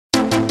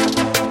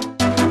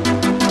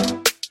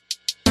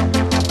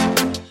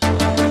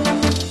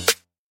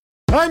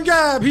I'm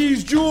Gab,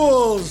 he's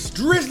Jules,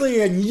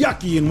 drizzly and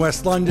yucky in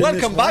West London.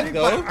 Welcome back,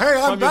 though.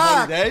 Hey, I'm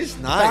back. Nice.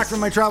 Back from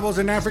my travels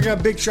in Africa.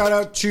 Big shout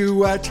out to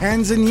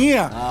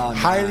Tanzania.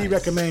 Highly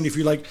recommend if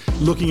you like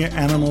looking at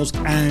animals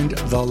and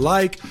the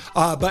like.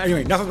 But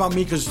anyway, enough about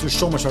me because there's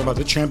so much to talk about.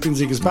 The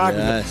Champions League is back.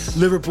 Yes.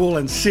 Liverpool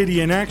and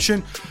City in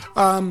action.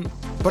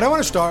 But I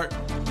want to start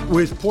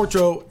with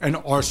Porto and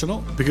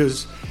Arsenal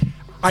because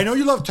I know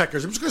you love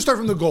techers. I'm just going to start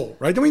from the goal,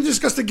 right? Then we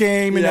discuss the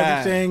game and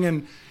everything,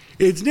 and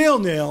it's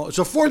 0-0. It's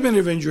a 4th minute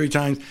of injury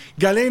time.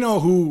 Galeno,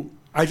 who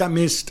I thought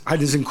had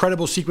this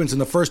incredible sequence in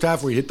the first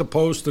half where he hit the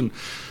post and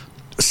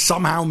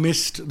somehow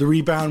missed the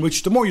rebound,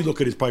 which the more you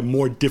look at it, is probably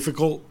more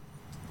difficult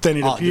than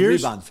it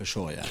appears. The rebound for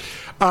sure, yeah.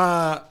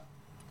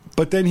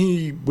 But then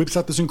he whips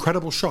out this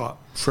incredible shot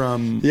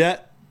from... Yeah,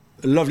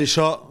 a lovely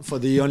shot for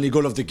the only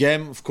goal of the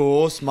game, of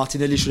course.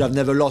 Martinelli should have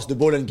never lost the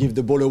ball and give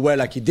the ball away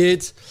like he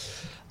did.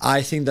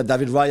 I think that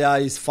David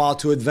Raya is far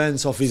too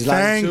advanced off his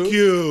line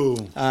too.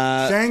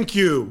 Thank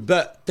you.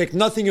 But take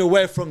nothing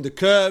away from the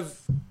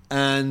curve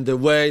and the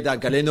way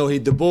that Galeno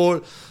hit the ball.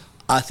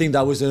 I think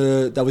that was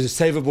a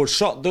savable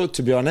shot, though,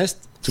 to be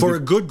honest. For a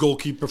good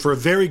goalkeeper, for a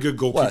very good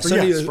goalkeeper,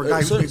 yes. For a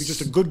guy who's maybe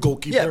just a good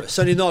goalkeeper. Yeah,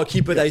 certainly not a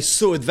keeper that is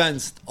so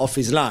advanced off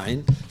his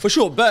line, for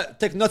sure. But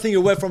take nothing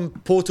away from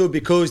Porto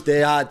because they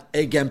had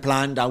a game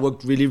plan that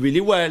worked really,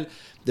 really well.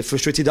 They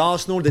frustrated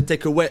Arsenal. They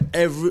take away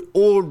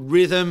all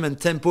rhythm and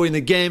tempo in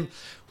the game,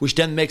 which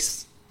then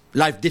makes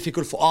life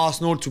difficult for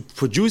Arsenal to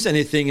produce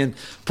anything. And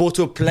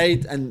Porto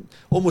played and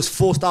almost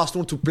forced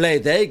Arsenal to play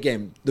their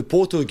game, the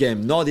Porto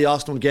game, not the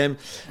Arsenal game.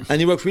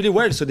 And it worked really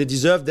well, so they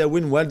deserved their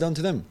win. Well done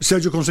to them.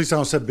 Sergio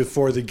Conceição said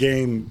before the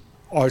game,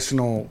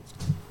 Arsenal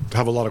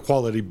have a lot of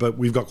quality, but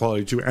we've got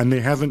quality too. And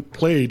they haven't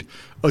played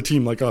a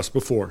team like us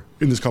before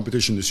in this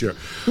competition this year.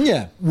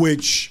 Yeah.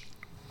 Which...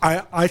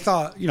 I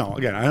thought,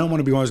 again, I don't want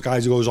to be one of those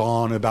guys who goes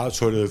on about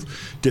sort of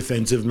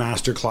defensive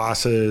master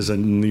classes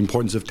and the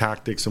importance of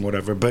tactics and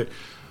whatever. But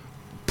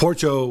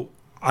Porto,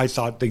 I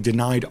thought they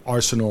denied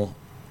Arsenal.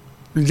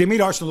 They made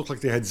Arsenal look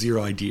like they had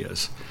zero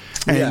ideas.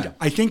 And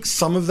I think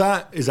some of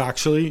that is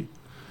actually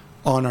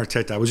on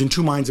Arteta. I was in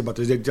two minds about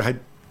this.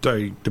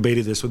 I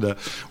debated this with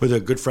a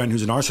good friend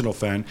who's an Arsenal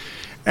fan.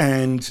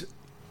 And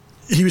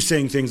he was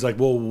saying things like,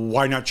 well,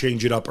 why not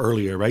change it up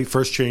earlier, right?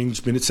 First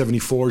change, minute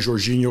 74,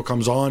 Jorginho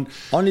comes on.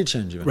 Only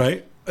change,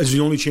 right? As the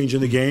only change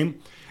in the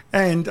game.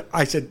 And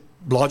I said,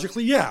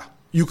 logically, yeah.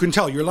 You can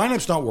tell your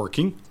lineup's not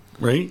working,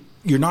 right?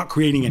 You're not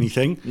creating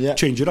anything. Yeah.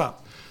 Change it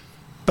up.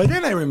 But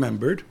then I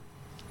remembered,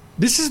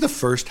 this is the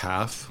first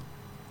half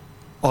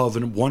of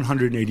a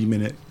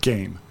 180-minute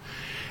game.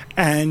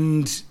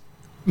 And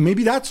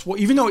maybe that's what,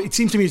 even though it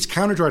seems to me it's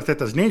counter to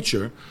Arteta's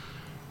nature,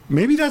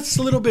 maybe that's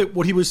a little bit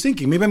what he was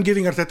thinking. Maybe I'm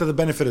giving Arteta the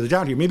benefit of the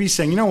doubt here. Maybe he's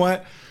saying, you know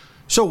what?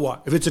 So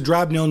what? If it's a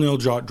drab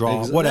 0-0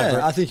 draw, whatever.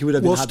 Yeah, I think he would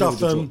have been we'll happy stuff with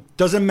the them. draw.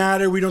 Doesn't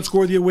matter. We don't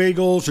score the away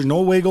goals. There's no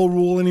away goal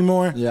rule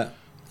anymore. Yeah.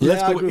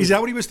 Let's go. Is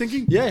that what he was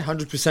thinking? Yeah,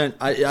 100%.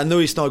 I know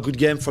it's not a good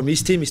game from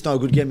his team. It's not a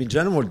good game in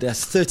general.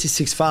 There's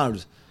 36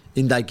 fouls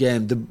in that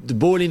game. The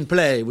ball in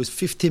play was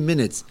 15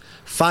 minutes,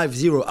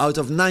 5-0 out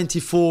of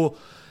 94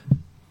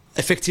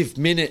 effective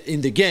minute in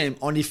the game.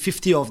 Only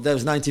 50 of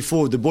those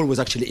 94, the ball was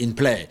actually in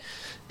play.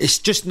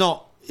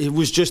 It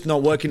was just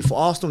not working for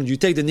Arsenal. You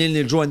take the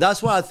 0-0 draw, and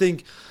that's why I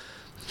think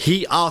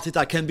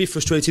Arteta can be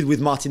frustrated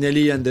with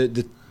Martinelli and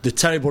the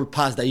terrible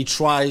pass that he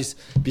tries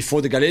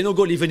before the Galeno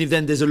goal, even if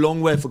then there's a long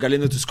way for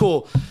Galeno to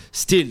score.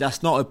 Still,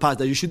 that's not a pass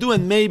that you should do,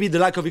 and maybe the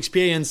lack of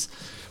experience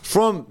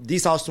from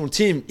this Arsenal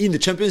team in the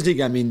Champions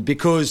League,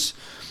 because,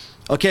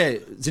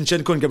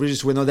 Zinchenko and Gabriel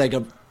Jesus were not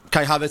there.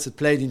 Kai Havertz had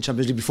played in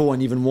Champions League before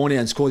and even won it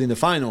and scored in the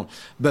final.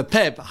 But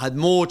Pep had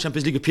more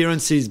Champions League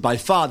appearances by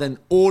far than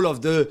all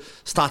of the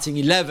starting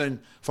 11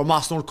 from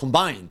Arsenal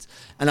combined.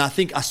 And I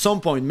think at some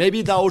point,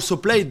 maybe that also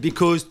played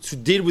because to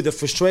deal with the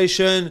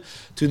frustration,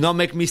 to not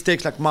make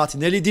mistakes like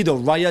Martinelli did or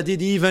Raya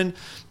did even,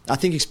 I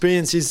think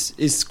experience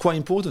is quite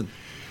important.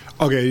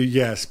 Okay,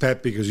 yes,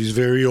 Pep, because he's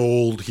very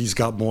old. He's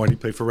got more, and he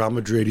played for Real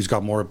Madrid. He's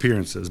got more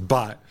appearances.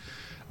 But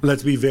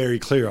let's be very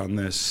clear on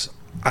this.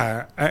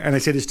 And I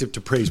say this to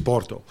praise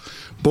Porto.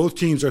 Both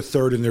teams are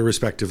third in their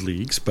respective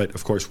leagues, but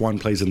of course one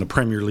plays in the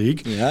Premier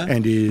League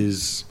and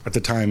is at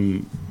the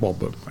time,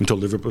 until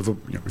Liverpool,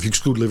 if you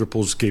exclude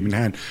Liverpool's game in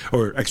hand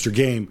or extra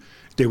game,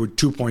 they were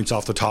 2 points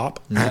off the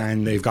top,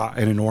 and they've got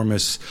an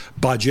enormous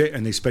budget,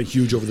 and they spent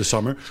huge over the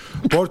summer.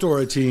 Porto are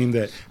a team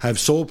that have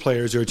sold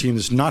players. They're a team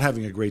that's not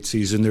having a great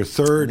season. They're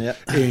third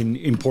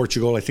in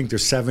Portugal. I think they're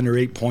 7 or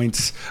 8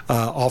 points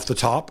off the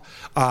top.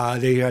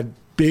 They had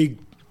big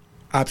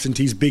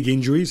absentees, big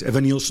injuries.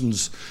 Evan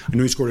Nielsen's, I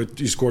know he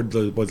scored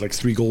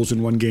 3 goals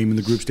in one game in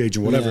the group stage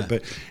and whatever,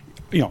 but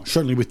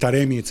certainly with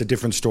Taremi it's a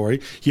different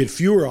story. He had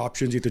fewer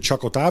options. He had to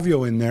chuck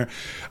Otavio in there.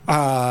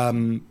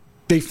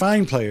 They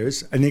find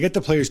players and they get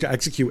the players to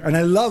execute, and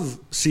I love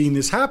seeing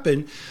this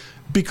happen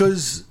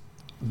because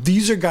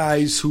these are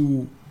guys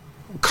who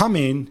come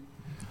in,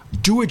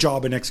 do a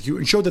job and execute,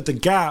 and show that the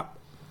gap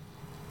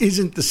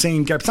isn't the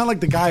same gap. It's not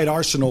like the guy at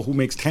Arsenal who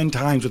makes 10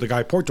 times what the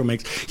guy at Porto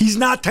makes. He's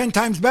not 10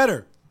 times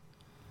better.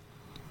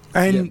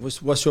 And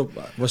what's your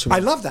I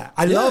love that.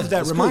 I love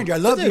that reminder. Good. I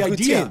love They're the a good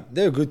idea. team.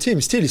 They're a good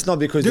team. Still, it's not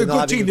because They're a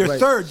not good having team. a They're great-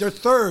 third.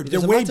 They're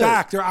doesn't way matter.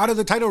 back. They're out of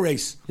the title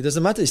race. It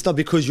doesn't matter. It's not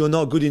because you're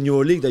not good in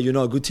your league that you're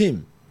not a good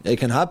team. It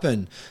can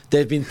happen.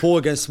 They've been poor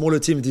against smaller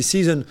teams this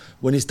season.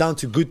 When it's down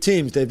to good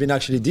teams, they've been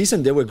actually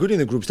decent. They were good in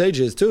the group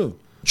stages too.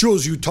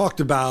 Jules, you talked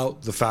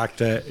about the fact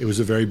that it was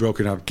a very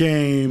broken up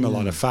game, a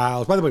lot of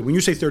fouls. By the way, when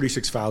you say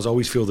 36 fouls, I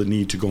always feel the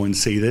need to go and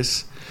say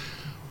this,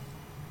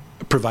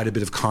 provide a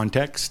bit of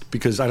context,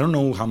 because I don't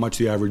know how much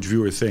the average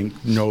viewer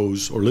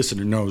knows or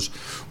listener knows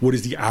what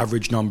is the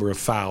average number of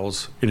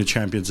fouls in a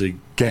Champions League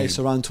game. It's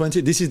around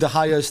 20. This is the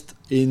highest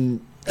in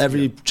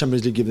every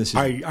Champions League given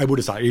season. I would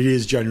have thought it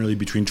is generally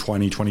betwing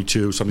 20,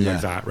 22, something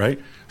like that,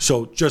 right?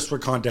 So just for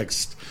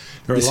context,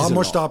 there are a lot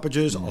more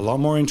stoppages, a lot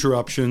more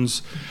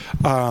interruptions.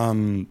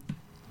 But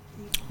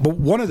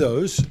one of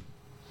those,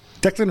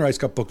 Declan Rice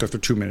got booked after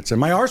 2 minutes. And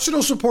my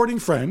Arsenal supporting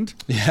friend,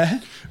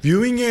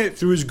 viewing it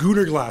through his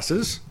Gooner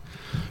glasses,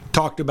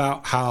 talked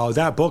about how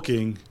that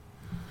booking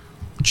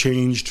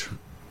changed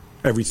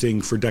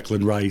everything for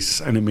Declan Rice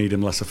and it made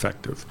him less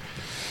effective.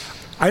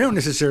 I don't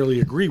necessarily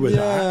agree with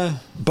that,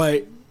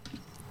 but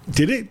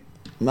did it?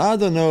 I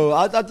don't know.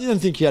 I didn't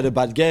think he had a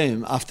bad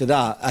game after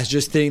that. I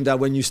just think that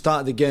when you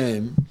start the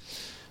game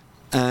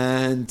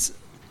and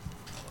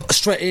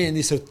straight in,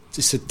 it's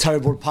a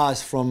terrible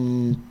pass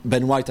from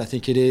Ben White, I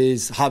think it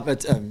is.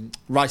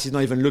 Rice is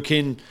not even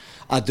looking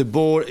at the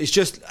ball. It's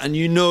just, and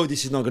you know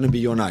this is not going to be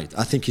your night.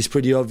 I think it's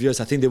pretty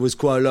obvious. I think there was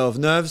quite a lot of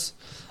nerves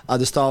at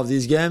the start of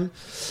this game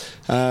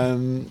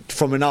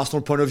from an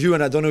Arsenal point of view,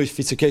 and I don't know if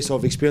it's a case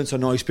of experience or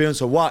no experience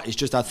or what. It's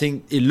just I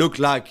think it looked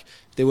like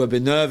they were a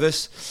bit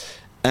nervous,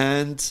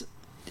 and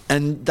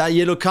that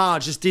yellow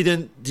card just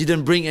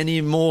didn't bring any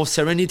more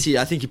serenity.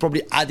 I think it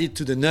probably added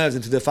to the nerves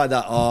and to the fact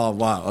that, oh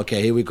wow,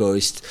 okay, here we go.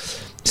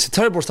 It's a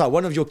terrible start.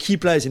 One of your key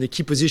players in a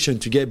key position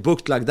to get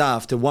booked like that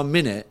after 1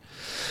 minute.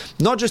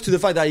 Not just to the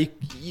fact that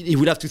he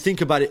would have to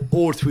think about it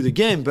all through the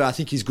game, but I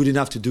think he's good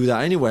enough to do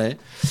that anyway.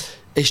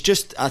 It's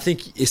just, I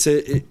think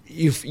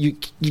you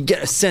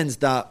get a sense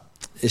that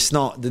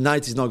the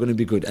night is not going to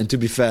be good. And to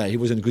be fair, he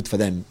wasn't good for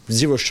them.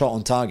 0 shot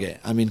on target.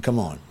 I mean, come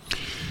on.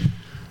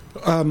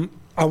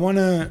 I want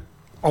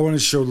to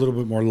show a little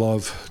bit more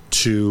love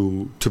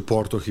to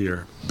Porto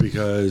here,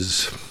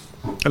 because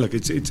look,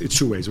 it's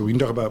two ways. We can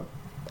talk about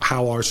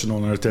how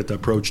Arsenal and Arteta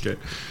approached it,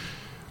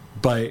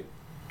 but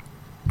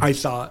I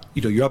thought,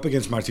 you're up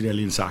against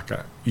Martinelli and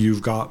Saka.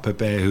 You've got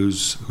Pepe,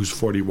 who's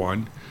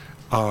 41.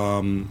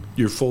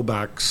 Your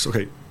fullbacks,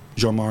 okay,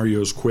 Jean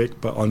Mario's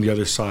quick, but on the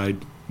other side,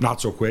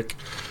 not so quick.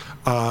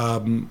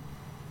 And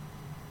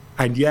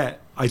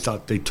yet, I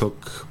thought they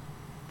took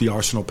the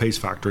Arsenal pace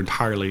factor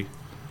entirely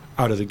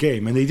out of the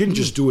game. And they didn't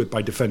just do it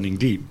by defending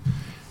deep.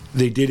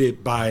 They did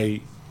it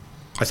by,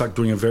 I thought,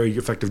 doing a very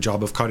effective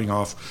job of cutting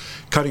off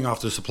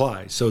the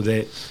supply, so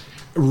that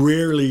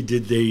rarely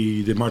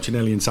did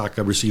Martinelli and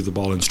Saka receive the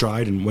ball in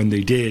stride. And when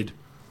they did,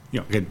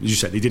 again, as you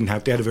said, they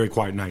had a very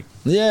quiet night.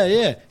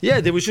 Yeah.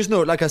 There was just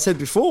no, like I said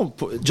before,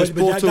 But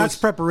that's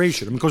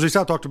preparation. Because they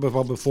still talked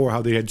about before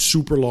how they had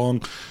super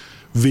long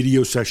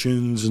video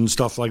sessions and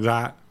stuff like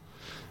that.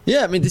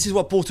 Yeah, I mean, this is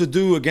what Porto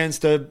do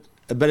against a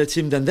better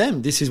team than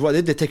them. This is what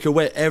they take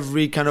away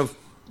every kind of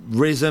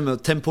rhythm or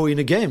tempo in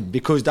a game,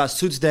 because that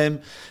suits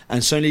them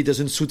and certainly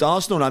doesn't suit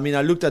Arsenal. I mean,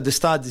 I looked at the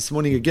stat this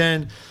morning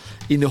again.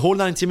 In the whole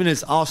 90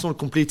 minutes, Arsenal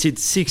completed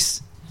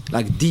 6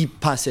 deep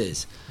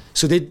passes.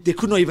 So they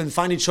could not even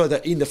find each other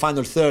in the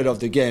final third of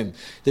the game.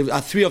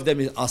 3 of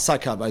them are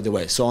Saka, by the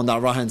way, so on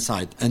that right-hand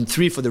side, and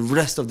 3 for the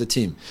rest of the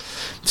team.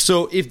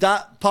 So if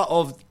that part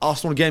of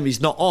Arsenal game is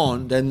not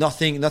on, then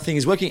nothing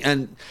is working,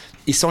 and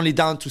it's only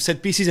down to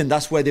set pieces, and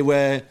that's where they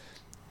were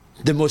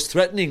the most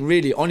threatening,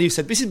 really. Only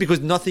set pieces, because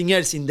nothing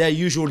else in their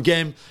usual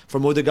game,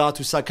 from Odegaard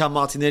to Saka,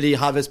 Martinelli,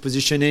 Havertz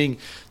positioning,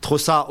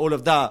 Trossard, all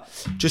of that,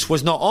 just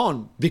was not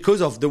on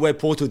because of the way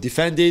Porto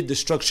defended, the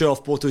structure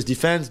of Porto's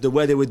defense, the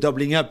way they were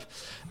doubling up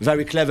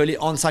very cleverly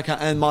on Saka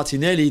and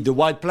Martinelli, the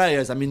wide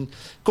players. I mean,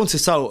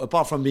 Conceição,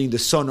 apart from being the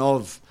son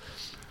of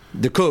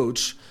the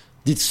coach,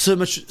 did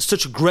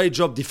such a great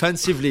job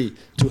defensively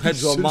to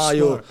hedge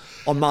Mario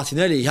on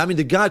Martinelli. I mean,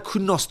 the guy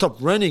could not stop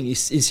running.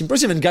 It's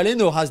impressive, and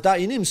Galeno has that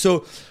in him.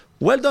 So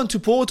well done to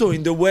Porto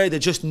in the way they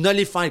just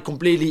nullified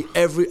completely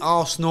every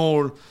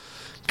Arsenal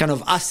kind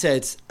of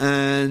assets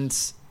and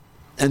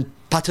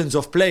patterns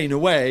of play in a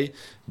way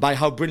by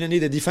how brilliantly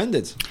they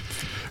defended.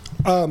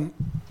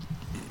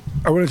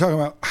 I want to talk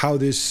about how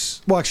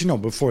this... Well, actually, no,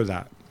 before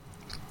that.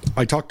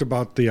 I talked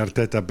about the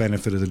Arteta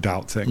benefit of the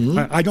doubt thing.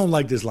 Mm-hmm. I don't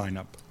like this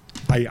lineup.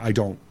 I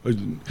don't.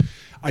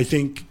 I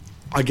think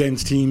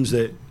against teams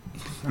that...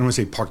 I don't want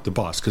to say park the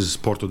bus, because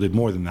Porto did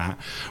more than that,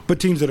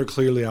 but teams that are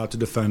clearly out to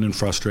defend and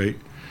frustrate,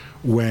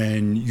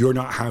 when you're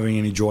not having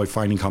any joy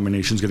finding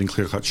combinations, getting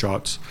clear-cut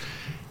shots,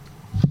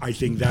 I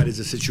think that is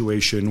a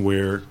situation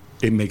where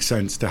it makes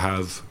sense to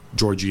have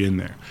Georgie in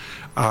there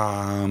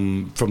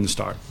from the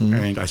start. Mm-hmm.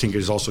 And I think it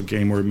is also a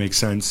game where it makes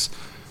sense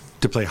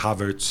to play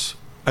Havertz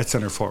at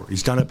center forward.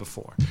 He's done it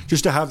before.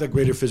 Just to have that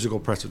greater physical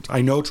presence.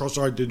 I know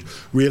Trossard did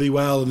really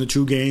well in the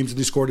 2 games and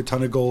he scored a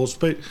ton of goals,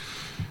 but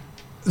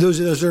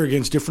those are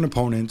against different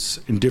opponents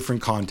in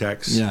different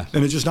contexts. Yeah.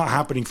 And it's just not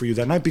happening for you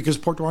that night because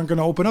Porto aren't going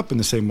to open up in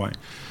the same way.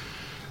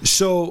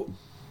 So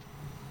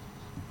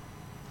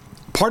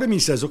part of me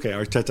says, okay,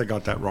 Arteta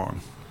got that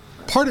wrong.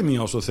 Part of me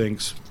also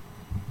thinks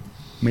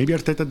maybe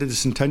Arteta did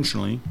this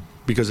intentionally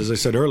because, as I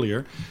said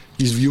earlier,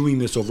 he's viewing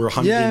this over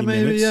 180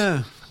 minutes.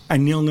 Yeah.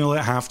 And 0-0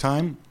 at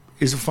halftime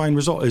is a fine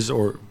result.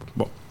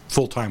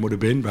 Full time would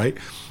have been, right?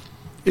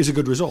 Is a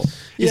good result.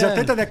 Is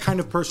Arteta that kind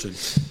of person?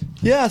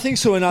 Yeah, I think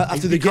so. And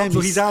after the game,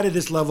 so he's added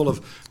this level of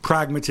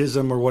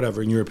pragmatism or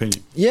whatever, in your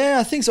opinion. Yeah,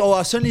 I think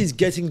so. Certainly he's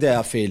getting there,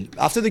 I feel.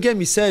 After the game,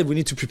 he said we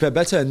need to prepare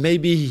better. And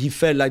maybe he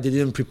felt like they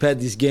didn't prepare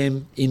this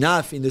game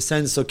enough in the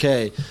sense,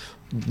 okay,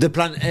 the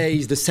plan A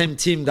is the same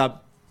team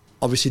that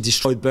obviously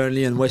destroyed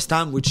Burnley and West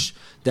Ham, which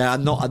they are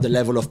not at the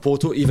level of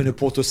Porto. Even a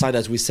Porto side,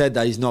 as we said,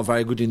 that is not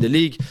very good in the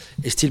league,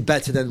 is still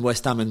better than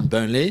West Ham and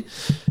Burnley.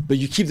 But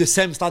you keep the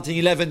same starting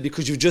 11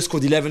 because you've just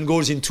scored 11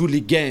 goals in 2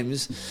 league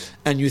games,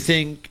 and you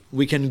think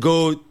we can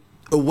go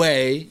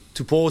away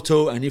to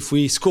Porto, and if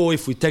we score,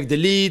 if we take the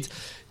lead,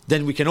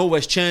 then we can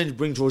always change,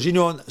 bring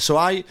Jorginho on. So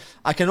I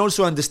can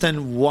also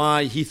understand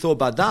why he thought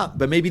about that,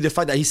 but maybe the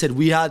fact that he said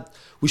we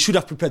should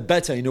have prepared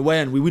better in a way,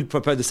 and we will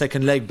prepare the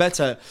second leg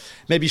better,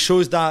 maybe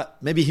shows that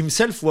maybe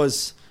himself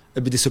was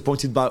a bit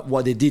disappointed by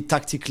what they did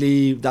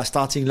tactically, that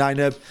starting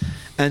lineup.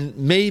 And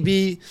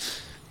maybe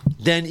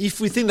then if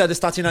we think that the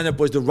starting lineup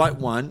was the right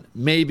one,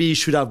 maybe he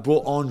should have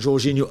brought on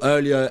Jorginho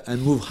earlier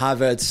and moved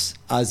Havertz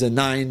as a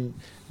 9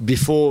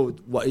 before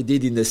what he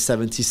did in the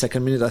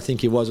 72nd minute, I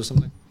think it was, or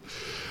something.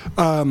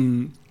 I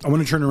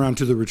want to turn around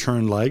to the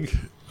return leg.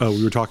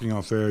 We were talking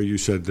off air. You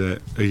said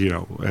that,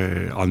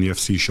 on the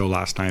FC show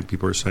last night,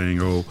 people are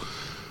saying,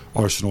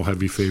 Arsenal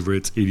heavy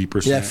favourites,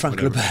 80%. Yeah, Frank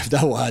Leboeuf,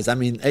 that was.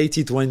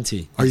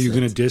 80-20. Are you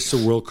going to diss a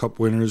World Cup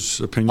winner's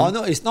opinion? Oh,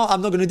 no, it's not.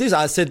 I'm not going to diss.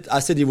 I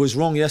said he was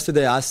wrong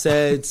yesterday. I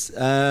said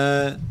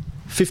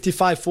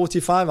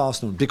 55-45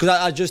 Arsenal.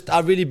 Because I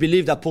really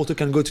believe that Porto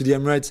can go to the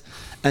Emirates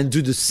and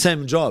do the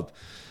same job.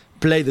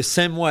 Play the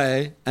same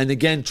way and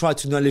again try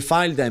to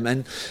nullify them.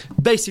 And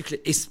basically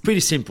it's pretty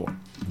simple.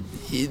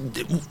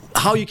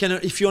 How you can,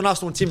 if you're an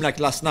Arsenal team like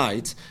last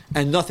night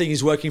and nothing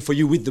is working for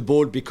you with the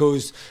ball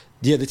because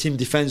the other team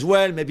defends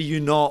well, maybe you're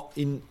not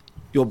in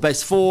your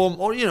best form,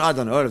 or I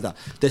don't know, all of that.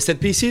 There's set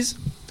pieces,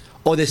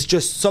 or there's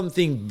just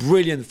something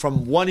brilliant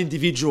from one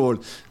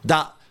individual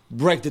that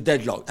break the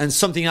deadlock, and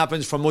something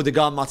happens from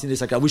Odegaard,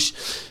 Martinez, which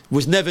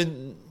was never,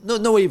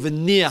 no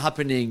even near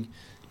happening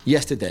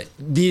yesterday.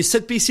 The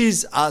set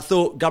pieces, I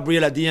thought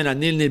Gabriel at the end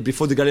and 0-0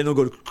 before the Galeno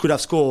goal could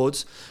have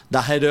scored.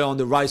 The header on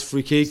the Rice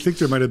free kick. I think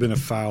there might have been a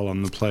foul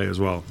on the play as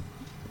well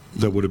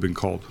that would have been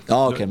called.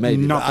 Oh, okay,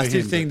 maybe. Not I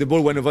still think the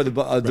ball went over the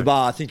Right.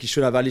 bar. I think he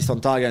should have at least on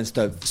target and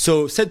stuff.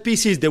 So set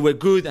pieces, they were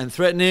good and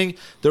threatening.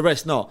 The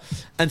rest, no.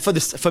 And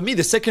for me,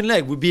 the second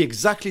leg would be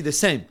exactly the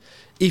same.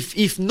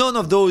 If none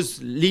of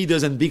those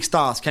leaders and big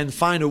stars can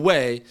find a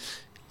way,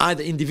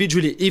 either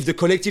individually, if the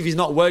collective is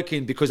not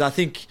working, because I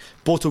think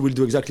Porto will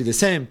do exactly the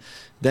same,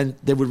 then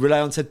they will rely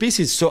on set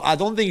pieces. So I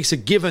don't think it's a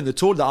given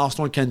at all that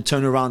Arsenal can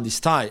turn around this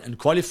tie and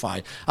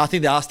qualify. I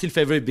think they are still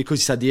favourite because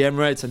it's at the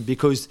Emirates and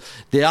because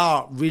they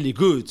are really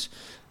good.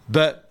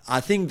 But I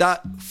think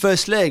that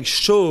first leg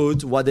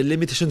showed what the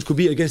limitations could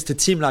be against a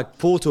team like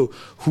Porto,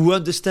 who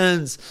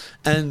understands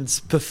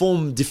and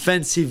perform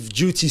defensive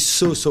duties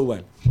so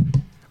well.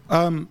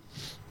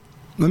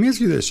 Let me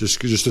ask you this,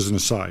 just as an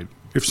aside.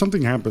 If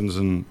something happens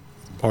and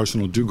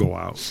Arsenal do go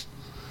out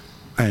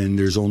and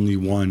there's only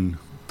one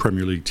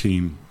Premier League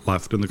team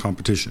left in the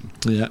competition,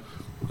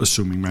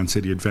 assuming Man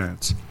City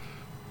advance,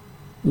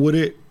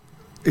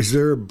 is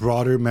there a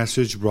broader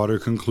message, broader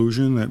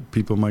conclusion that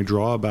people might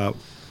draw about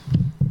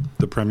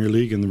the Premier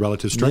League and the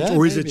relative strength? Yeah,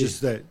 or is maybe. it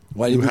just that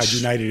you had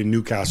United and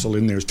Newcastle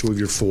in there as 2 of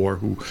your 4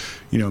 who,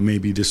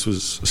 maybe this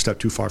was a step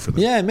too far for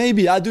them? Yeah,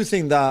 maybe. I do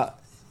think that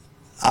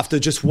after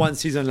just one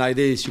season like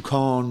this,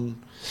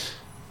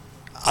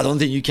 I don't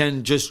think you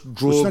can just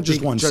draw. It's not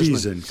just one judgment.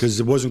 season, because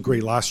it wasn't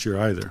great last year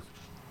either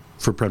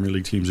for Premier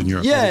League teams in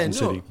Europe.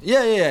 City.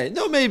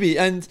 No, maybe.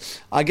 And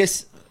I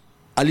guess,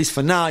 at least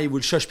for now, it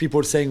will shush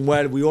people saying,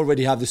 well, we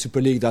already have the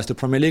Super League, that's the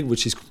Premier League,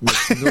 which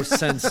makes no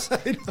sense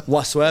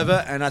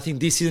whatsoever. And I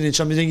think this season in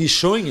Champions League is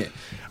showing it.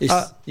 It's,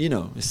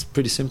 it's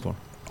pretty simple.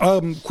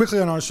 Quickly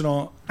on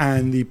Arsenal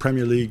and the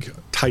Premier League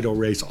title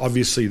race.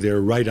 Obviously,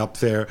 they're right up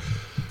there.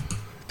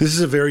 This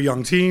is a very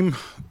young team.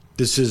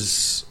 This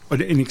is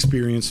an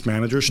inexperienced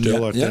manager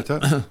still,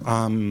 Arteta.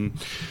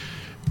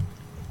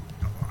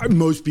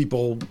 Most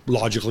people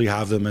logically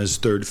have them as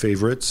third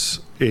favourites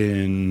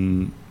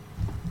in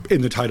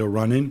the title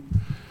run-in.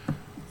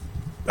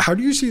 How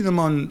do you see them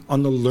on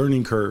the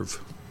learning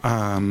curve?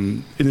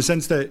 In the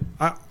sense that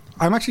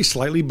I'm actually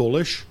slightly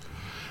bullish.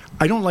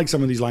 I don't like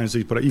some of these lines that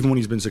he put out, even when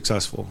he's been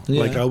successful.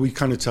 Yeah. We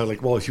kind of tell,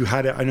 well, if you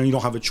had it, I know you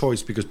don't have a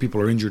choice because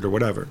people are injured or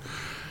whatever.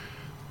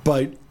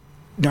 But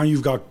now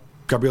you've got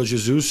Gabriel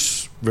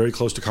Jesus very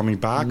close to coming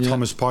back. Yeah.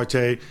 Thomas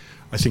Partey,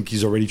 I think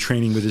he's already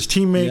training with his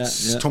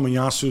teammates.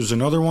 Tomiyasu's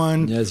another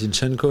one. Yeah,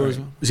 Zinchenko as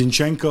well.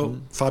 Zinchenko,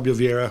 Fabio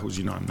Vieira, who's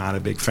I'm not a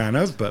big fan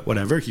of, but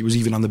whatever. He was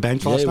even on the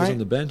bench last night. Yeah, he was on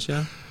the bench.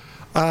 Yeah.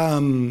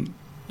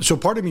 So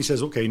part of me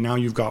says, okay, now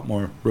you've got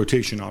more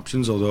rotation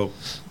options. Although,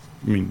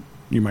 I mean,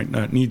 you might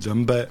not need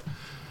them. But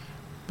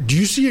do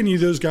you see any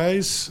of those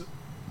guys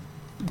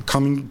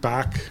coming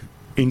back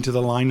into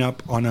the lineup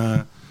on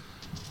a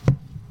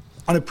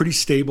pretty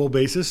stable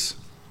basis?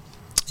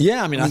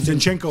 Yeah, I mean,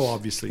 Zinchenko,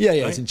 obviously.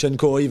 Yeah, right?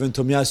 Zinchenko, or even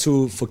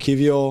Tomiyasu for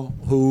Kivior,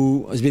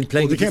 who has been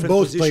playing. Well,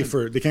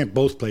 they can't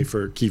both play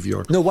for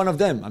Kivior. No, one of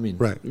them. I mean,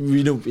 right.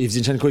 If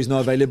Zinchenko is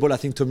not available, I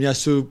think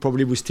Tomiyasu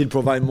probably will still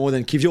provide more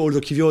than Kivior.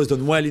 Although Kivior has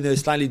done well in a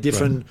slightly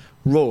different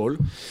role.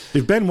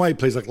 If Ben White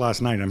plays like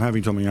last night, I'm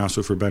having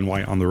Tomiyasu for Ben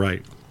White on the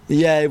right.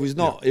 Yeah, it was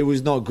not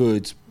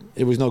good.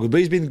 It was not good, but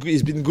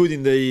he's been good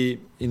in the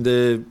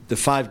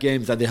 5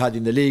 games that they had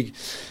in the league.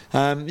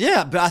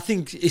 But I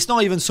think it's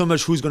not even so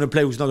much who's going to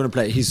play, who's not going to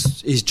play.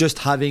 He's just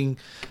having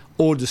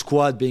all the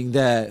squad being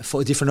there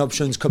for different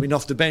options, coming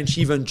off the bench,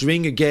 even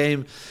during a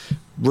game.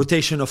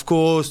 Rotation, of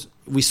course.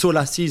 We saw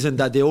last season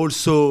that they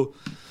also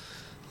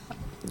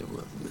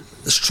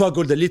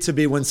struggled a little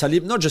bit when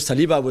not just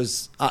Saliba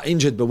was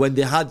injured, but when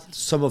they had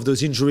some of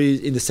those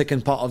injuries in the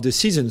second part of the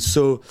season.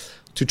 So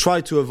to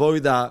try to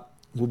avoid that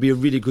would be a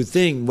really good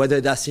thing.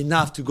 Whether that's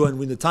enough to go and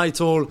win the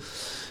title,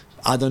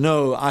 I don't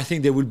know. I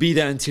think they will be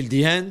there until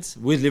the end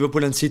with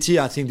Liverpool and City.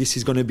 I think this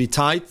is going to be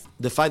tight.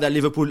 The fact that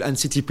Liverpool and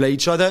City play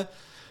each other,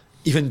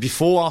 even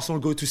before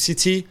Arsenal go to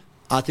City,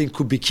 I think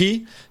could be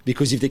key,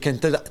 because if they can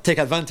take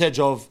advantage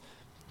of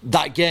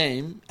that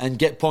game and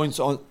get points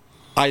on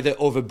either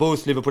over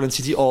both Liverpool and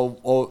City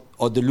or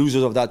the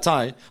losers of that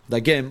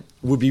game,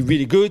 would be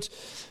really good.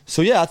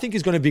 So yeah, I think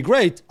it's going to be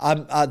great.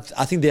 I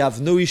think they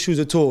have no issues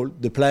at all,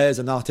 the players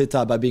and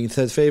Arteta, by being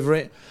third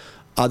favourite.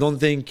 I don't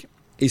think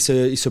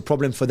it's a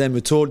problem for them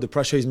at all. The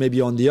pressure is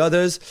maybe on the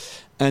others,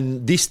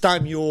 and this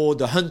time you're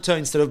the hunter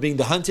instead of being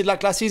the hunted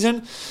like last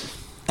season.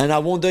 And I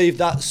wonder if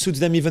that suits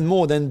them even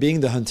more than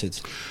being the hunted.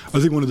 I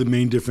think one of the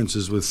main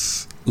differences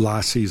with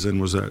last season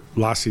was that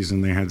last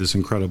season they had this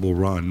incredible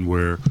run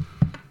where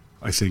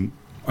I think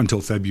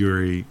until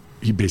February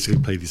he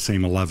basically played the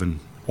same 11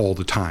 all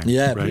the time.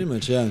 Yeah, right? pretty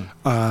much, yeah.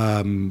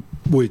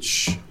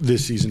 Which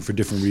this season, for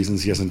different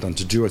reasons, he hasn't done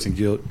to do. I think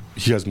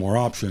he has more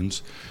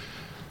options.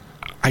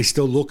 I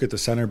still look at the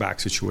centre back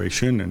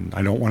situation, and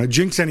I don't want to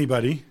jinx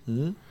anybody,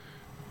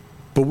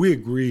 but we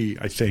agree,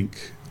 I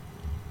think,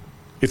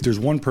 if there's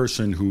one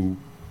person who,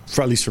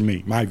 at least for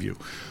me, my view,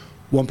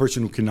 one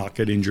person who cannot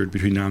get injured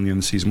between now and the end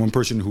of the season, one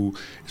person who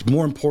is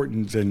more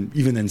important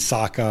than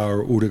Saka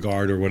or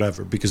Odegaard or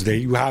whatever, because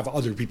you have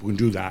other people who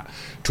can do that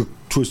to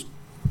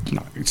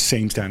not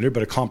same standard,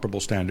 but a comparable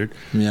standard.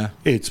 Yeah,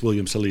 it's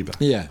William Saliba.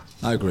 Yeah,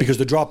 I agree. Because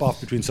the drop off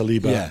between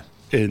Saliba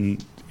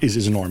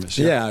is enormous.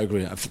 Yeah, I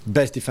agree.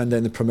 Best defender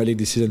in the Premier League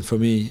this season for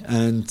me.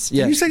 And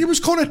yeah, you said it was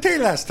Konate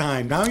last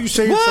time. Now you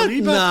say what?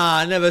 It's Saliba. Nah,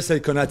 I never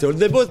said Konate.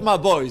 They're both my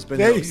boys, but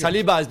no,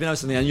 Saliba has been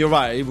outstanding. And you're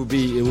right, it would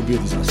be a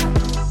disaster.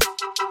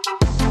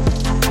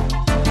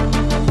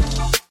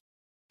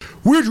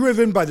 We're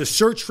driven by the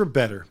search for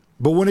better.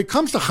 But when it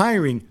comes to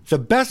hiring, the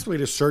best way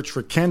to search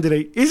for a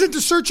candidate isn't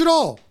to search at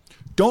all.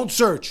 Don't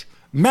search.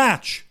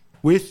 Match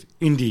with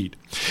Indeed.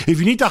 If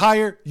you need to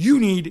hire, you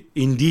need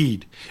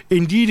Indeed.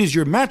 Indeed is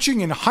your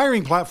matching and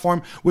hiring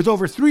platform with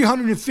over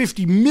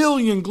 350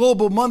 million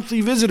global monthly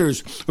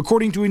visitors,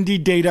 according to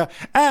Indeed data,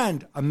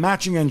 and a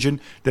matching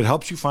engine that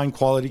helps you find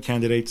quality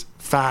candidates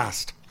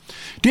fast.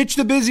 Ditch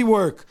the busy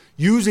work.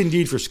 Use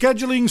Indeed for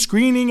scheduling,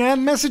 screening,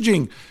 and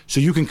messaging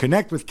so you can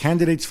connect with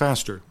candidates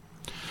faster.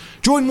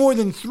 Join more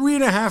than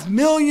 3.5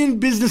 million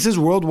businesses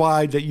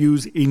worldwide that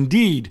use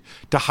Indeed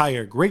to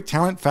hire great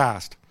talent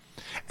fast.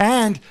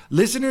 And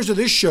listeners of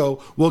this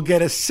show will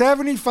get a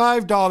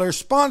 $75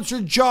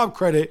 sponsored job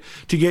credit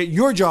to get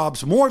your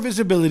jobs more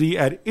visibility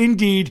at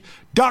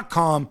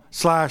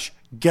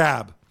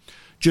Indeed.com/Gab.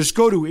 Just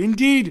go to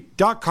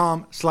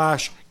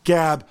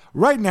Indeed.com/Gab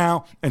right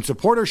now and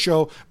support our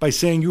show by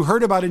saying you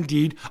heard about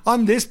Indeed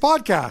on this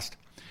podcast.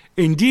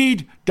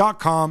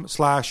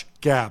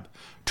 Indeed.com/Gab.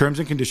 Terms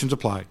and conditions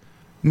apply.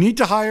 Need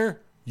to hire?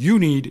 You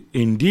need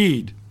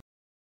Indeed.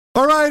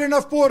 All right,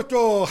 enough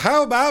Porto.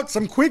 How about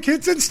some quick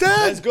hits instead?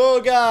 Let's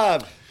go,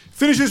 Gab.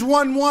 Finishes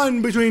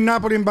 1-1 between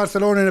Napoli and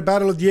Barcelona in a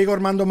battle of Diego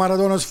Armando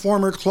Maradona's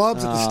former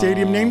clubs at the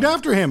stadium named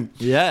after him.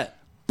 Yeah.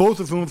 Both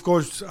of whom, of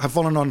course, have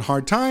fallen on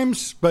hard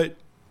times, but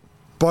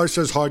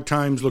Barca's hard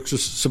times looks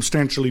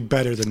substantially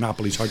better than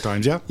Napoli's hard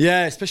times, yeah?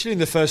 Yeah, especially in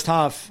the first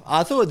half.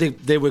 I thought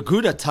they were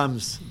good at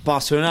times.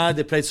 Barcelona,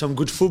 they played some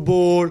good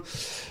football.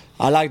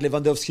 I like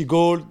Lewandowski's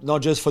goal,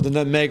 not just for the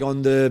nutmeg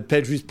on the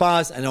Pedri's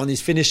pass and on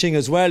his finishing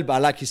as well, but I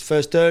like his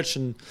first touch.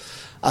 And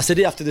I said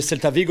it after the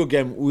Celta Vigo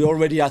game.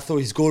 I thought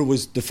his goal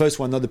was the first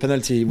one, not the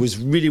penalty. It was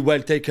really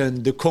well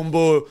taken. The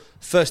combo,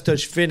 first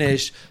touch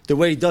finish, the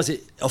way he does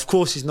it, of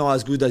course, he's not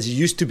as good as he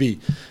used to be.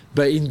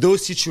 But in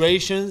those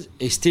situations,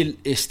 it's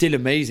still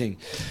amazing.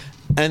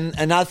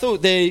 And I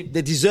thought they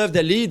deserved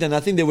the lead, and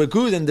I think they were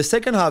good. And the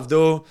second half,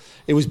 though,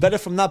 it was better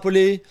from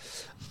Napoli.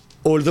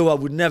 Although I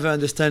would never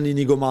understand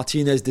Inigo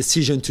Martinez's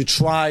decision to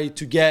try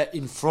to get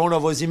in front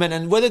of Osimhen,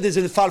 and whether there's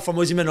a foul from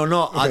Osimhen or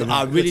not,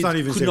 I really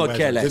could not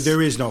care less.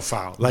 There is no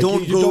foul. Like,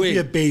 don't don't be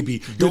a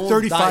baby. You're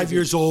 35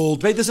 years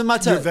old. But it doesn't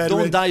matter.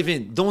 Don't dive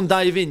in. Don't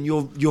dive in.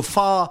 You're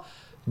far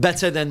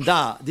better than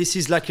that. This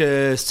is like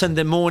a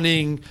Sunday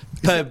morning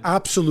pub.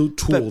 Absolute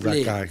tool,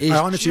 that guy. He's I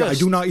honestly, I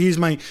do not. He's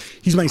my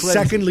crazy.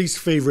 second least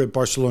favorite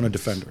Barcelona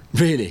defender.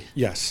 Really?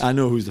 Yes. I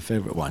know who's the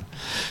favorite one.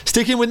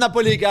 Sticking with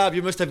Napoli, Gab,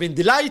 you must have been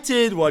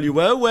delighted while you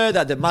were aware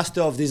that the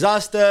master of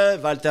disaster,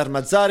 Walter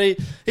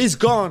Mazzarri, is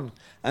gone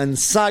and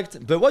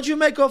sacked. But what do you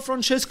make of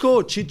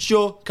Francesco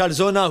Ciccio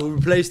Calzona, who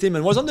replaced him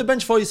and was on the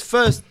bench for his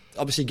first,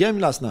 obviously, game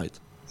last night?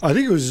 I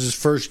think it was his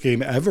first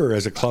game ever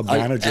as a club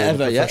manager in a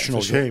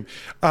professional game.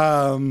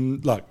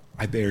 Look,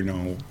 I bear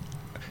no...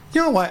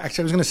 You know what?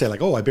 Actually, I was going to say,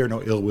 like, I bear no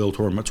ill will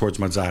towards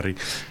Mazzarri.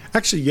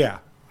 Actually, yeah.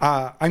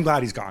 I'm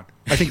glad he's gone.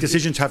 I think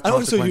decisions have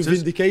consequences. And also, you've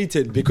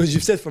vindicated, because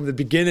you've said from the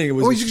beginning it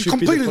was he's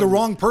completely the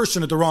wrong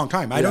person at the wrong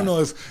time. I don't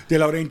know if De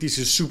Laurentiis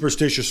is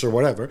superstitious or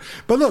whatever.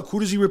 But look, who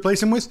does he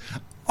replace him with?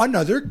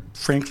 Another,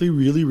 frankly,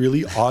 really,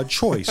 really odd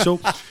choice. So,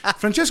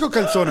 Francesco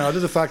Calzona, other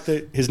than the fact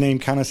that his name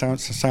kind of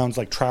sounds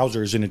like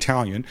trousers in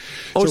Italian.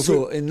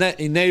 Also, in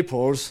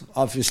Naples,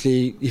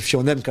 obviously, if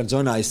your name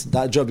Calzona,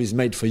 that job is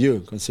made for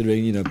you,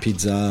 considering,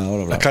 pizza,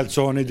 all of that.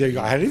 Calzone, there you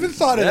go. I hadn't even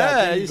thought of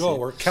that. There you go.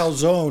 Or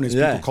calzone, as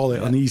people call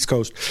it on the East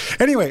Coast.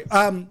 Anyway,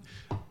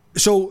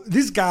 so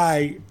this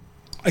guy,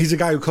 he's a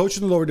guy who coached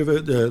in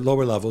the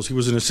lower levels. He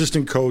was an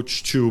assistant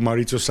coach to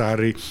Maurizio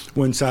Sarri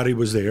when Sarri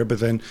was there, but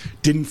then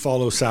didn't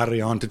follow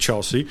Sarri on to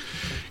Chelsea.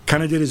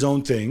 Kind of did his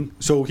own thing.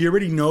 So he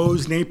already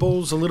knows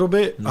Naples a little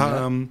bit.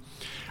 And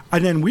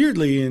then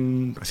weirdly,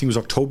 in I think it was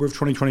October of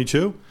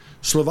 2022,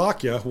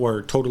 Slovakia, who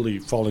are totally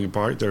falling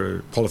apart, their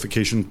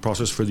qualification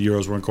process for the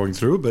Euros weren't going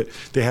through, but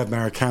they have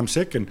Marek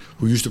Hamsik, and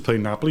who used to play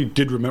in Napoli,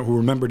 who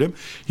remembered him.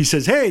 He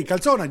says, "Hey,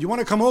 Calzona, do you want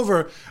to come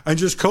over and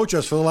just coach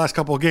us for the last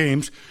couple of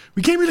games?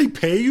 We can't really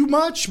pay you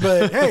much,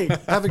 but hey,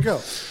 have a go."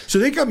 So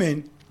they come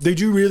in, they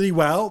do really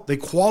well, they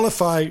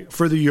qualify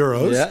for the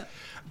Euros. Yeah.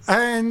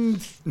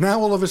 And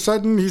now all of a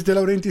sudden, he's De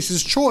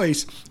Laurentiis'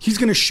 choice. He's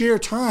going to share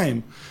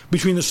time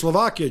between the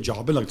Slovakia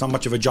job. And look, it's not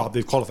much of a job.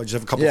 They've qualified, just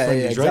have a couple of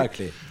friendlies,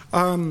 exactly.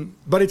 Right?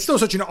 But it's still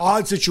such an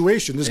odd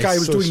situation. This guy who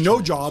was doing no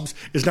jobs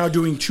is now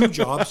doing two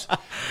jobs.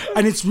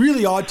 And it's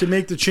really odd to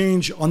make the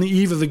change on the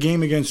eve of the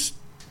game against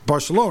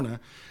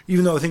Barcelona,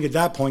 even though I think at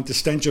that point the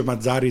stench of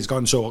Mazzarri has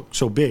gotten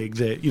so big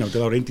that, De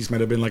Laurentiis might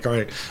have been like, all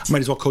right, I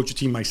might as well coach a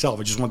team myself.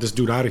 I just want this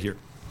dude out of here.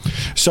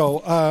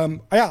 So,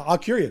 I'm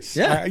curious.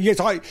 Yeah.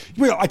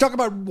 I talk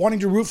about wanting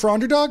to root for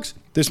underdogs.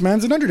 This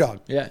man's an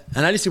underdog. Yeah.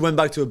 And at least he went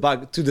back to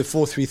the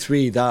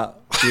 4-3-3 that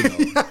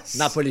yes.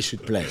 Napoli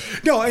should play.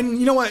 No, and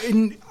you know what?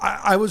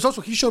 I was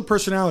also, he showed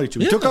personality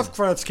too. He took off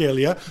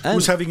Kvaratskhelia, who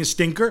was having a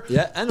stinker.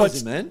 Yeah, and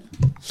Osimhen.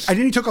 And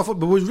then he took off. But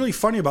what was really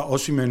funny about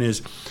Osimhen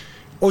is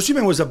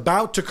Osimhen was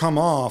about to come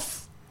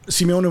off.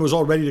 Simeone was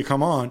all ready to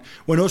come on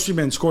when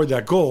Osimhen scored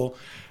that goal.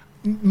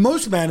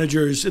 Most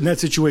managers in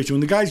that situation,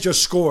 when the guy's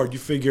just scored, you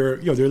figure,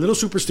 they're a little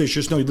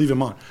superstitious. No, you leave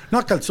him on.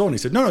 Not Calzone. He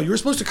said, no, you were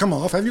supposed to come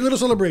off, have your little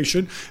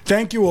celebration.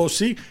 Thank you,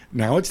 Osi.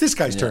 Now it's this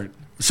guy's turn.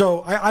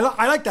 So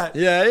I like that.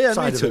 Yeah,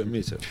 side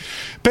me too.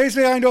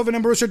 PSV Eindhoven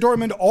and Borussia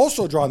Dortmund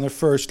also draw in their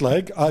first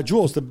leg.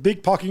 Jules, the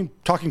big talking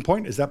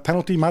point is that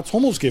penalty Mats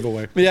Hummels gave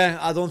away. Yeah,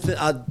 I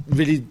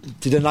really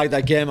didn't like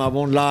that game. I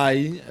won't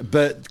lie,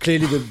 but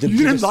clearly the you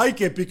didn't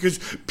like it because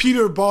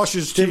Peter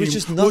Bosch's team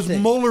was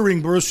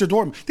mollering Borussia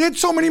Dortmund. They had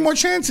so many more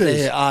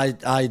chances. Yeah,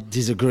 I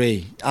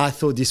disagree. I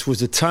thought this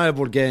was a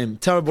terrible game,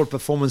 terrible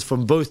performance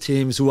from both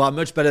teams, who are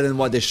much better than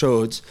what they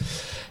showed.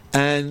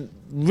 And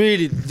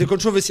really, the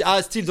controversy, I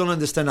still don't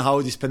understand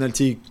how this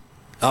penalty...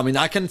 I mean,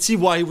 I can see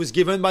why he was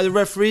given by the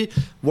referee.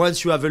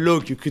 Once you have a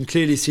look, you can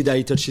clearly see that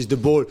he touches the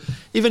ball.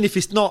 Even if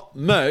it's not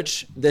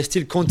much, there's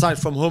still contact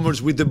from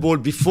Hummels with the ball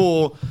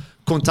before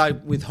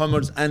contact with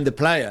Hummels and the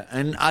player.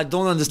 And I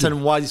don't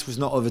understand why this was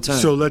not overturned.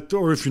 So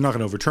or if you're not going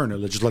to overturn it,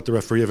 just let the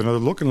referee have another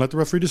look and let the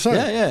referee decide.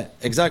 Yeah,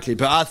 exactly.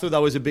 But I thought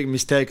that was a big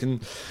mistake,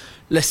 and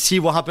let's see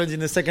what happens in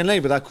the second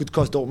leg, but that could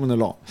cost Dortmund a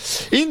lot.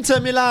 Inter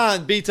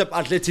Milan beat up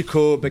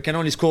Atletico, but can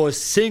only score a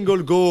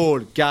single goal.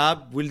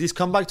 Gab, will this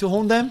come back to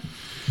haunt them?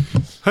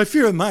 I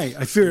fear it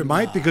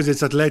might. Because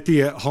it's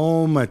Atleti at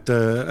home at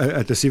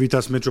the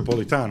Civitas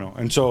Metropolitano.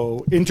 And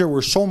so Inter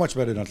were so much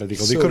better than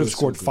Atletico. They could have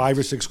scored 5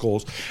 or 6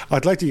 goals.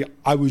 Atleti,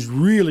 I was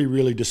really,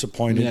 really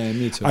disappointed. Yeah,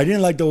 me too. I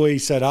didn't like the way he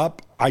set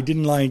up.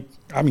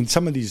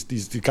 Some of these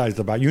guys,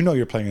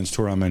 you're playing against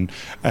Thuram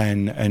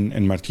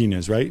and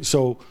Martinez, right?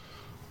 So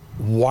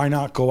why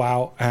not go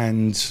out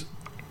and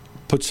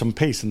put some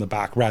pace in the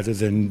back rather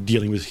than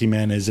dealing with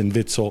Jimenez and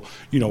Witsel?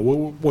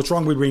 What's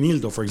wrong with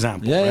Reinildo, for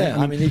example? Yeah,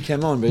 right? He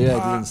came on, but he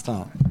didn't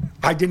start.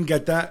 I didn't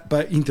get that,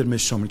 but Inter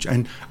missed so much.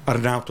 And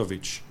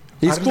Arnautovic.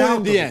 He scored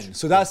in the end,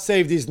 so that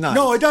saved his night.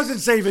 No, it doesn't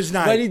save his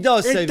night. Well, it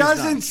does save his night. It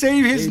doesn't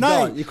save his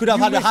night. He could have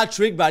had a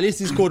hat-trick, but at least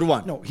he scored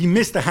one. No, he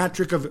missed a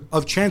hat-trick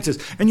of chances.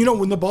 And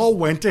when the ball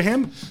went to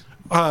him,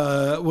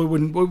 on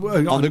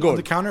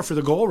the counter for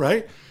the goal,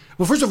 right?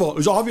 Well, first of all, it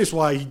was obvious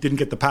why he didn't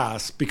get the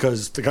pass,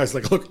 because the guy's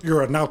like, look,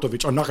 you're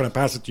Arnautovic. I'm not going to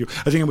pass it to you.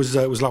 I think it was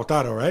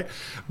Lautaro, right?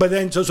 But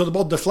then, so the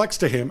ball deflects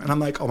to him, and I'm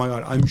like, oh my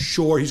God, I'm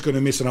sure he's going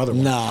to miss another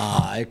one.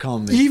 Nah, I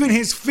can't miss. Even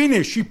his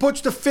finish, he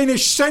puts the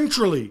finish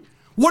centrally.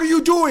 What are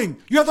you doing?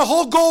 You have the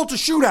whole goal to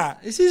shoot at.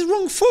 It's his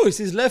wrong foot. It's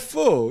his left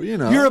foot. You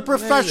know. You're a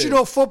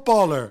professional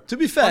footballer. To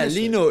be fair,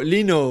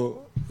 Lino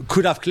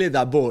could have cleared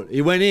that ball.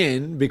 He went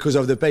in because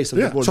of the pace of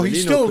the ball. So he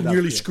still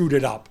nearly screwed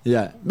it up.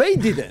 Yeah, but he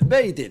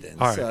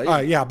didn't. All right, So,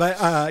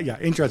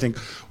 Inter, I think,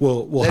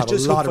 will have a lot of regrets. Let's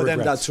just hope for them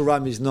that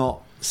Thuram is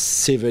not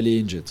severely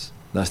injured.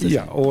 That's the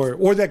thing.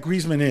 or that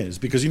Griezmann is,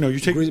 because you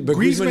take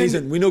Griezmann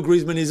isn't. We know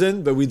Griezmann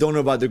isn't, but we don't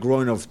know about the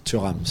groin of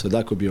Thuram, so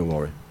that could be a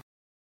worry.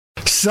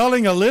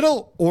 Selling a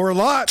little or a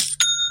lot?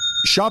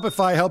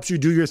 Shopify helps you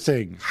do your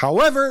thing.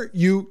 However,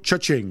 you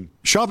cha-ching.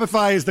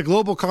 Shopify is the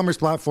global commerce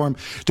platform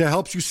that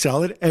helps you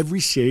sell at every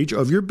stage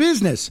of your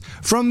business.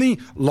 From the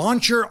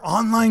launch your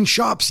online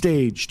shop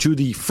stage to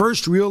the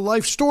first real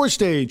life store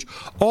stage,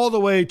 all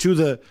the way to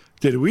the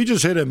did we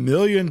just hit $1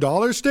 million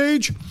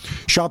stage?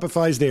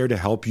 Shopify is there to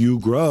help you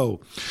grow.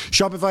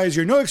 Shopify is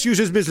your no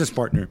excuses business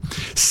partner.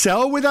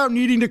 Sell without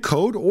needing to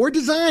code or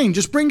design.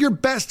 Just bring your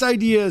best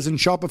ideas and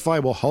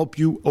Shopify will help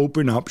you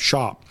open up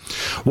shop.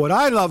 What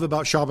I love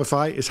about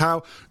Shopify is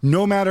how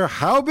no matter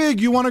how big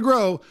you want to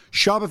grow,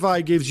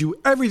 Shopify gives you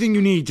everything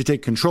you need to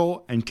take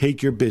control and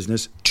take your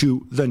business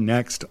to the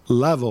next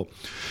level.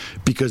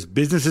 Because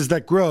businesses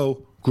that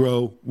grow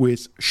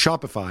with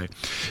Shopify.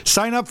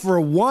 Sign up for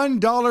a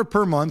 $1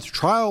 per month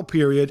trial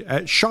period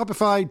at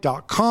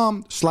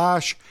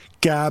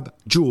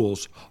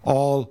shopify.com/GabJuls,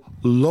 all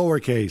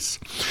lowercase.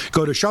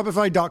 Go to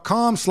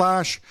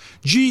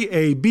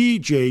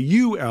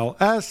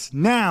shopify.com/GABJULS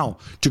now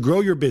to grow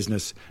your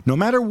business, no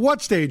matter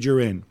what stage you're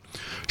in.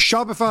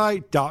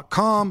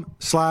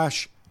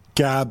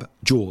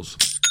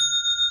 Shopify.com/GabJuls.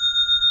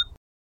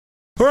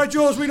 All right,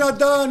 Jules, we're not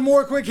done.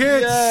 More quick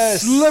hits.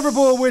 Yes.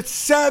 Liverpool with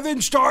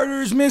 7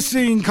 starters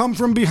missing come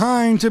from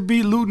behind to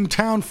beat Luton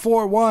Town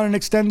 4-1 and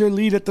extend their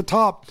lead at the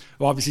top.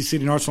 Well, obviously,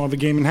 City and Arsenal have a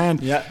game in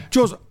hand. Yeah.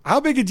 Jules,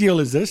 how big a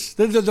deal is this?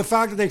 The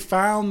fact that they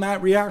found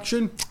that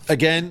reaction?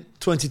 Again,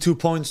 22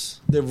 points.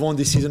 They've won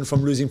this season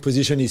from losing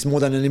position. It's more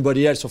than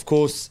anybody else, of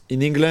course,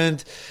 in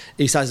England.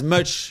 It's as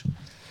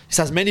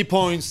many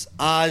points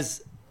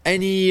as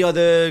any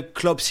other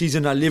club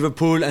season at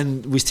Liverpool,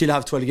 and we still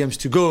have 12 games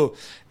to go.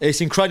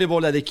 It's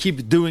incredible that they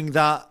keep doing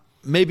that.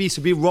 Maybe it's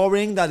a bit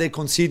worrying that they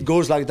concede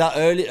goals like that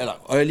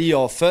early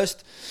or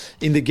first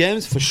in the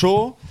games, for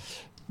sure.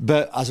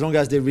 But as long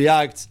as they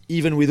react,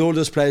 even with all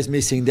those players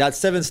missing, they had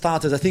 7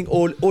 starters. I think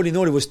all in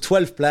all, it was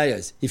 12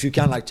 players. If you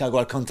count like Thiago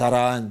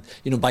Alcantara and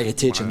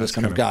Bayetic and those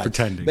kind of guys.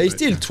 Pretending, but it's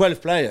still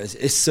 12 players.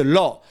 It's a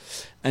lot.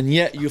 And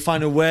yet you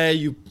find a way,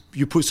 you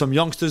put some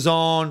youngsters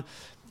on.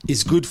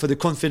 It's good for the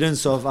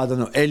confidence of,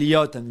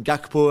 Elliott and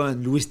Gakpo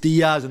and Luis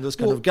Diaz and those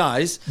kind of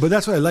guys. But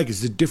that's what I like, is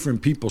the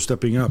different people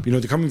stepping up.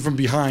 They're coming from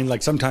behind.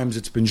 Like sometimes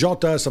it's been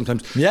Jota,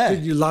 sometimes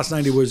last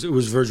night it was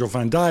Virgil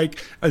van Dijk,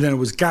 and then it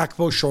was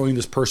Gakpo showing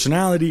this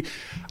personality.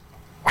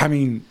 I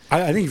mean,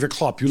 I think if you're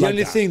Klopp, you like that.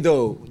 The only thing,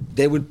 though,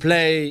 they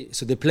play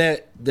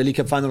the League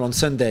Cup final on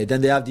Sunday,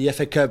 then they have the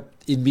FA Cup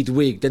in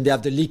midweek, then they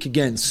have the league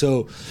again.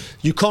 So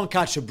you can't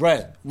catch a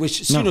breath,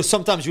 which,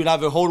 sometimes you'll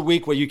have a whole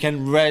week where you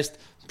can rest,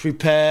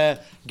 prepare,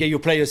 get your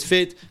players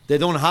fit. They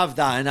don't have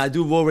that, and I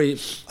do worry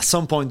at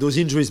some point those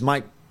injuries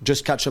might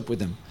just catch up with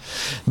them.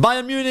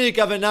 Bayern Munich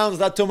have announced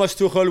that Thomas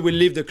Tuchel will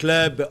leave the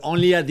club, but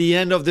only at the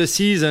end of the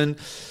season.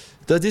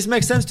 Does this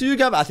make sense to you,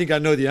 Gab? I think I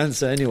know the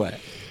answer anyway.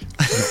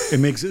 It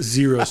makes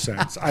zero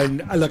sense. I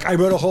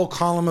wrote a whole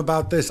column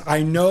about this.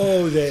 I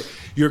know that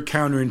you're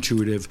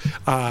counterintuitive,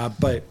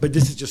 but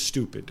this is just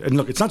stupid. And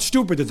look, it's not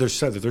stupid that they're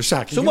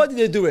sacking So him. why did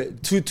they do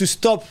it? To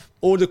stop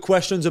all the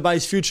questions about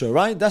his future,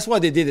 right? That's why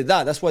they did it.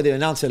 That's why they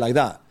announced it like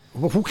that.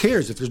 Well, who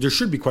cares if there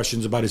should be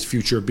questions about his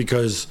future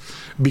because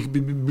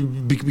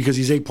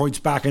he's 8 points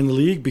back in the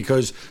league,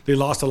 because they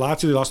lost to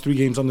Lazio, they lost 3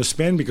 games on the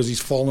spin, because he's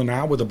fallen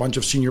out with a bunch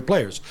of senior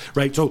players,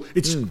 right? So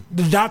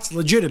that's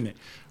legitimate.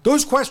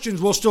 Those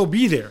questions will still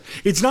be there.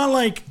 It's not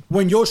like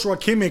when Joshua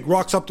Kimmich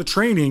rocks up to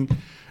training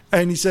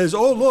and he says,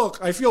 oh, look,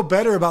 I feel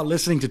better about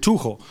listening to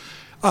Tuchel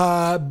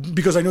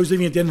because I know he's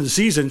leaving at the end of the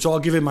season, so I'll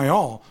give it my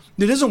all.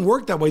 It doesn't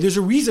work that way. There's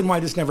a reason why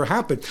this never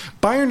happened.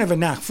 Bayern have a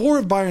knack. 4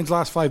 of Bayern's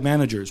last 5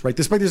 managers, right?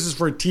 Despite this is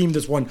for a team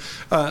that's won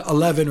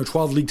 11 or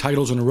 12 league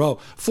titles in a row.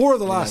 4 of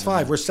the last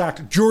 5 were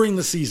sacked during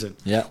the season,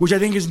 which I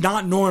think is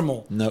not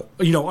normal. No,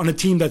 on a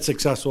team that's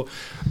successful.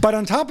 But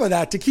on top of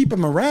that, to keep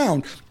him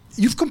around,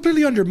 you've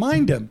completely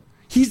undermined him.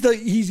 He's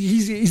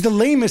the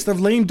lamest of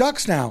lame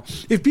ducks now.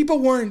 If people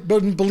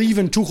didn't believe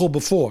in Tuchel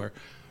before,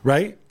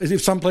 right? As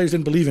if some players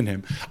didn't believe in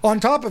him. On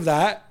top of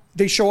that,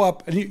 they show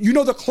up, and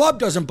the club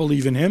doesn't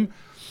believe in him.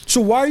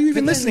 So why are you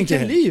even listening to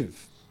him?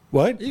 Leave.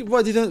 What?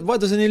 Why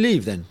doesn't he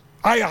leave then?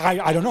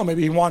 I don't know.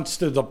 Maybe he wants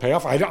the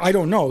payoff. I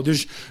don't know.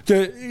 This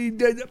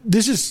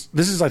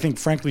is I think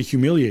frankly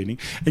humiliating.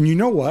 And you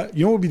know what?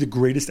 You know what would be the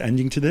greatest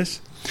ending to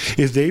this?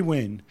 If they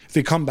win, if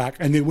they come back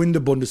and they win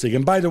the Bundesliga.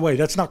 And by the way,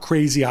 that's not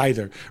crazy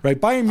either,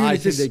 right? Bayern Munich. I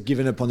think they've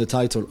given up on the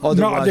title.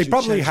 No, they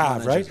probably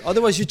have, managers. right?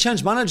 Otherwise, you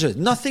change managers.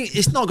 Nothing.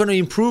 It's not going to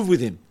improve with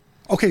him.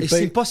 Okay, it's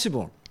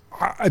impossible.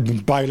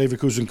 Bayer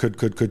Leverkusen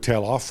could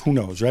tail off. Who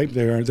knows, right?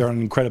 They're on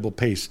an incredible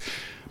pace.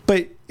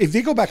 But if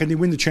they go back and they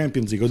win the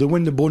Champions League or they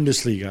win the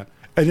Bundesliga,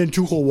 and then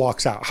Tuchel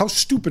walks out, how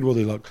stupid will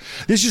they look?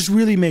 This just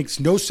really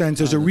makes no sense.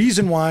 There's a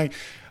reason why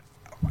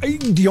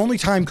the only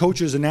time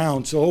coaches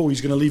announce, oh,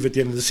 he's going to leave at the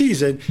end of the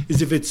season,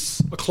 is if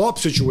it's a Klopp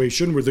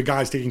situation where the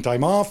guy's taking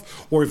time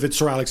off, or if it's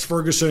Sir Alex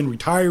Ferguson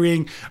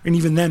retiring, and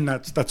even then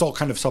that's all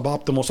kind of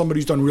suboptimal.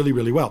 Somebody's done really,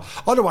 really well.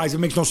 Otherwise, it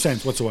makes no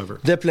sense whatsoever.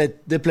 They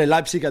play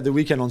Leipzig at the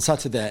weekend on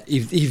Saturday.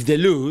 If they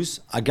lose,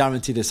 I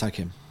guarantee they sack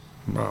him.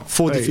 Well,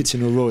 4 defeats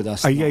in a row.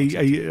 That's I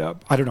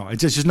don't know.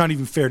 It's just not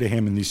even fair to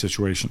him in these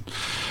situations.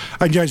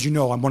 And as you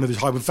know, I'm one of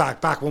his. In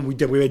fact, back when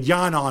we had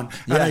Jan on,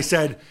 and I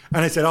said,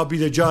 I'll be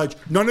the judge.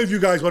 None of you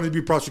guys wanted to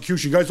be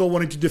prosecution. You guys all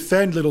wanted to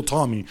defend little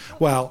Tommy.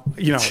 Well,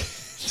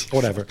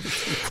 whatever.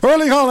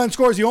 Erling Haaland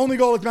scores the only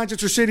goal at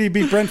Manchester City,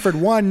 beat Brentford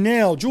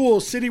 1-0.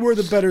 Jules, City were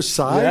the better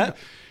side. Yeah.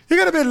 You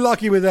got a bit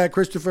lucky with that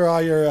Christopher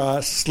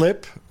Ayer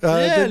slip, a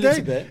did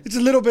little they? bit. It's a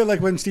little bit like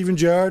when Steven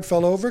Gerrard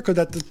fell over. Could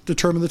that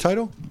determine the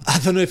title? I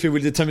don't know if it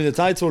will determine the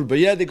title, but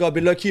yeah, they got a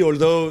bit lucky,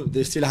 although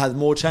they still had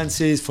more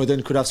chances.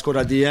 Foden could have scored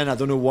at the end. I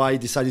don't know why he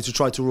decided to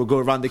try to go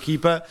around the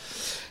keeper,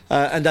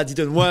 and that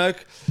didn't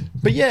work.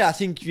 But yeah, I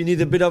think you need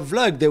a bit of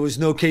luck. There was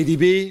no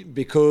KDB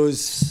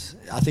because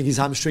I think his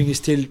hamstring is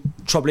still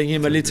troubling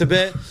him a little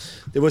bit.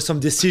 There were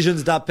some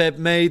decisions that Pep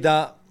made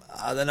that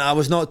I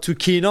was not too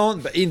keen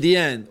on, but in the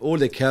end, all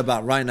they care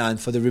about right now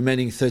and for the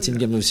remaining 13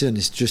 games of the season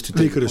is just to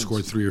take. They could have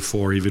scored 3 or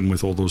 4, even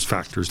with all those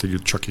factors that you're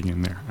chucking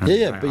in there. But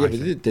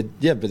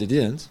they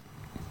didn't.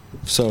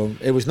 So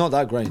it was not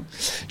that great.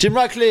 Sir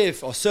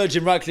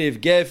Jim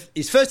Ratcliffe gave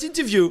his first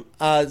interview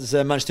as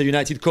Manchester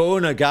United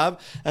co-owner, Gab,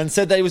 and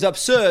said that it was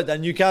absurd that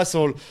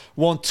Newcastle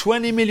want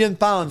 £20 million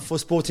for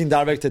sporting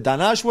director Dan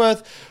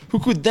Ashworth, who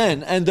could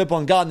then end up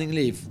on gardening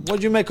leave.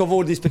 What do you make of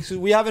all this? Because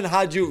we haven't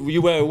had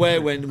you were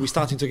aware when we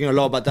started talking a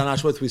lot about Dan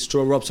Ashworth with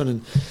Stuart Robson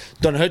and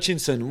Don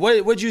Hutchinson.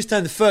 Where do you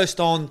stand first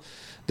on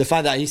the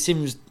fact that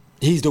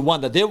he's the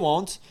one that they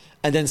want,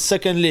 and then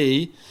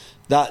secondly,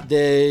 that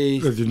the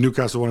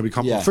Newcastle want to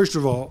become. Yeah. First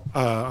of all,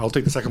 I'll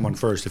take the second one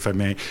first, if I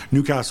may.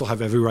 Newcastle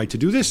have every right to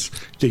do this.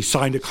 They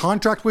signed a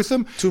contract with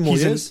him. 2 more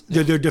years.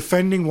 They're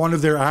defending one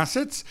of their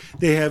assets.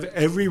 They have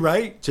every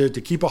right to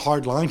keep a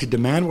hard line, to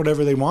demand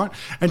whatever they want,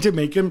 and to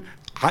make him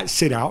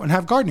sit out and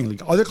have gardening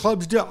league. Other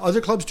clubs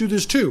do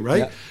this too,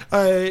 right?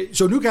 Yeah.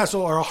 So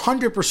Newcastle are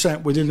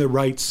 100% within their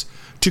rights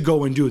to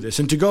go and do this,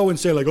 and to go and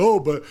say like, oh,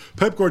 but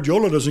Pep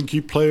Guardiola doesn't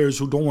keep players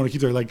who don't want to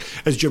keep their, like,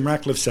 as Jim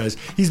Ratcliffe says,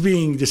 he's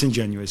being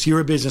disingenuous. You're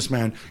a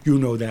businessman, you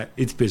know that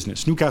it's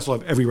business. Newcastle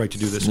have every right to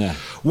do this. Yeah.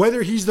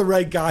 Whether he's the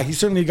right guy, he's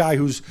certainly a guy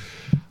who's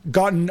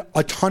gotten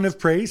a ton of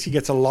praise. He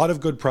gets a lot of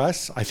good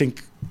press. I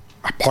think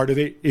part of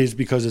it is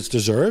because it's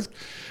deserved,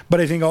 but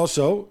I think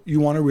also you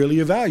want to really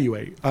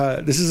evaluate.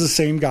 This is the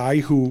same guy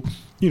who,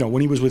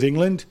 when he was with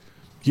England,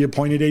 he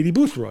appointed Aidy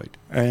Boothroyd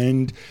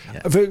and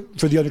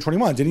for the under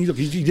 21s, and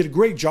he did a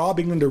great job.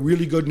 England are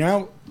really good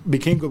now,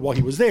 became good while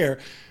he was there.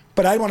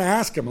 But I want to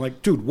ask him,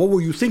 like, dude, what were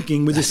you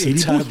thinking with this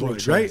Aidy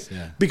Boothroyd, right?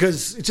 Yeah.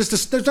 Because it's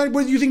just there's not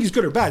whether you think he's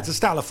good or bad. It's a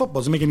style of football.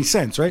 It doesn't make any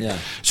sense, right? Yeah.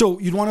 So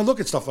you'd want to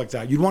look at stuff like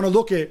that. You'd want to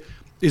look at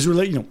his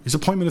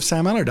appointment of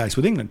Sam Allardyce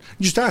with England.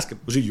 You just ask him,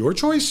 was it your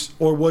choice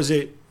or was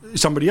it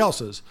somebody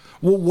else's?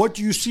 Well, what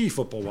do you see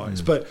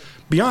football-wise? But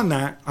beyond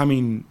that, I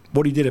mean,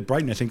 what he did at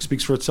Brighton, I think,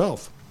 speaks for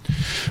itself.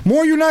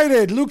 More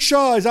United. Luke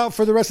Shaw is out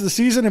for the rest of the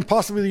season and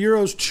possibly the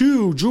Euros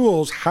too.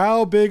 Jules,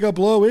 how big a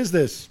blow is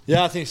this?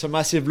 Yeah, I think it's a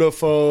massive blow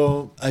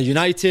for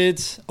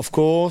United, of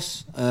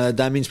course.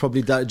 That means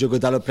probably Diogo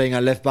Dalot playing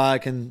at left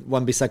back and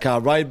Wan-Bissaka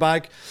at right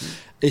back.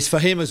 It's for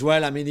him as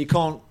well. I mean, he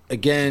can't,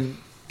 again,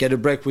 get a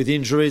break with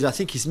injuries. I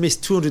think he's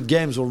missed 200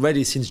 games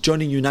already since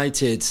joining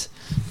United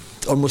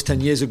almost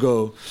 10 years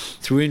ago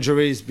through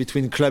injuries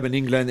between club and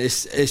England.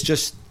 It's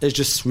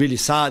just really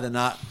sad, and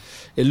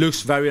it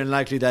looks very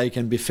unlikely that he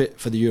can be fit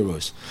for the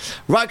Euros.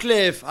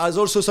 Ratcliffe has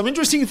also some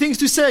interesting things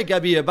to say,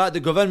 Gabi, about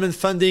the government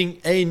funding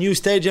a new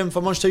stadium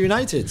for Manchester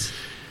United.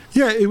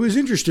 Yeah, it was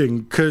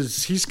interesting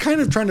because he's kind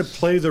of trying to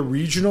play the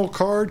regional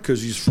card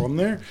because he's from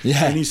there.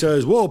 Yeah. And he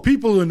says, well,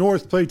 people in the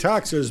north pay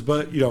taxes,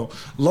 but,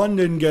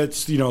 London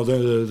gets, they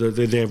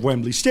have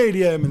Wembley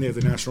Stadium and they have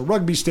the National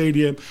Rugby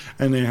Stadium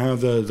and they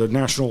have the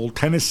National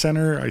Tennis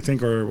Center, I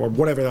think, or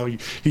whatever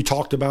he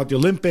talked about, the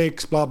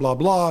Olympics, blah, blah,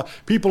 blah.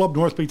 People up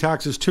north pay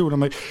taxes too. And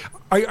I'm like,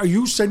 are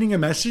you sending a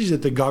message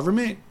that the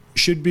government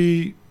should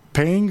be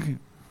paying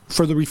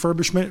for the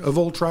refurbishment of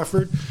Old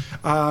Trafford?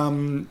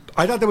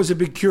 I thought that was a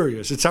bit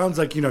curious. It sounds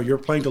like, you're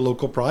playing to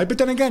local pride. But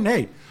then again,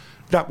 hey,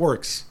 that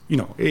works.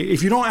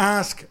 If you don't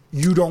ask,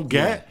 you don't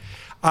get.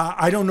 Yeah.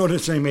 I don't know if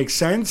this makes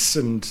sense,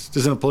 and this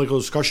isn't a political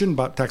discussion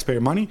about taxpayer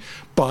money,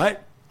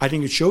 but I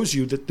think it shows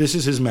you that this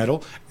is his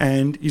medal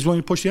and he's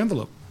willing to push the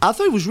envelope. I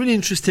thought it was really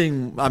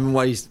interesting. I mean,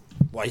 what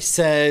he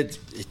said.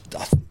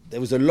 There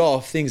was a lot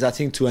of things, I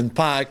think, to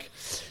unpack.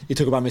 He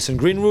talked about Mason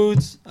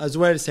Greenwood as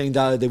well, saying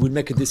that they would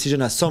make a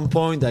decision at some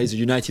point, that he's a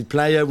United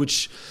player,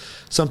 which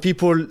some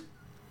people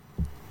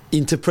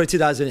interpreted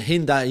as a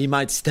hint that he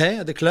might stay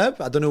at the club.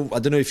 I don't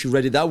know if you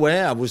read it that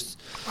way.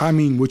 I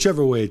mean,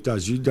 whichever way it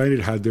does,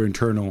 United had their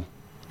internal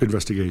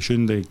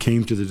investigation. They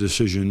came to the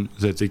decision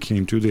that they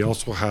came to. They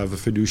also have a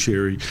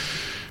fiduciary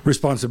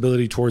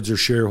responsibility towards their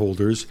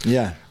shareholders.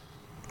 Yeah.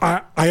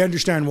 I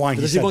understand why he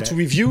said that. Does he want to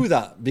review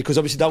that? Because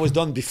obviously that was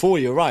done before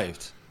he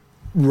arrived.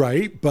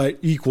 Right, but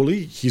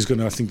equally,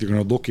 I think they're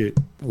going to look at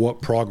what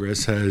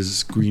progress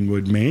has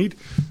Greenwood made.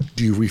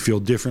 Do we feel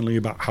differently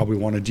about how we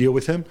want to deal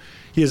with him?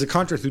 He has a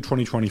contract through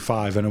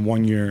 2025 and a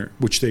 1 year,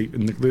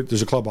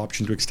 there's a club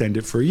option to extend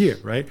it for a year,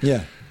 right?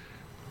 Yeah.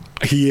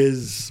 He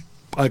is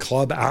a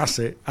club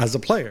asset as a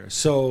player.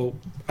 So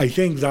I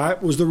think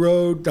that was the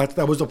road, that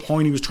was the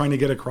point he was trying to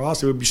get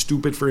across. It would be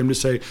stupid for him to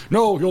say,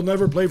 no, he'll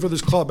never play for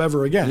this club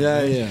ever again.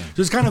 Yeah, right? yeah.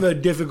 So it's kind of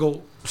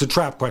it's a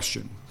trap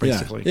question,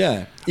 basically.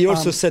 Yeah. He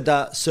also said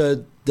that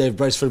Sir Dave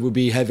Brailsford would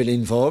be heavily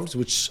involved,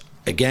 which,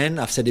 again,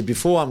 I've said it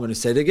before, I'm going to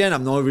say it again.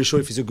 I'm not really sure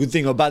if it's a good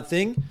thing or bad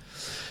thing.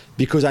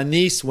 Because at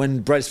Nice,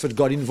 when Brailsford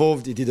got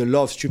involved, he did a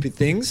lot of stupid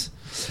things.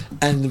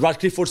 And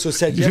Radcliffe also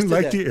said you yesterday...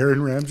 You like the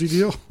Aaron Ramsey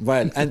deal?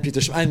 Well,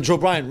 and Joe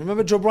Bryan.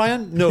 Remember Joe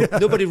Bryan? No,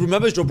 nobody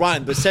remembers Joe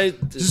Bryan, but say...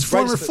 This is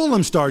former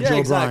Fulham star, Joe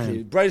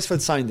exactly. Bryan.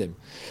 Brailsford signed him.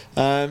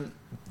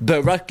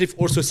 But Radcliffe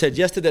also said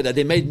yesterday that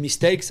they made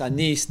mistakes at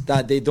Nice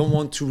that they don't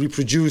want to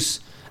reproduce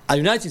at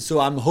United. So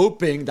I'm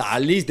hoping that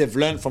at least they've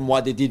learned from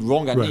what they did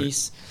wrong at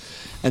Nice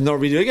and not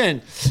redo it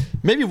again.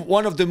 Maybe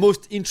one of the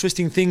most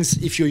interesting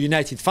things, if you're a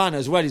United fan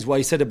as well, is what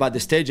he said about the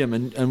stadium,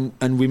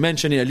 and we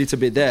mentioned it a little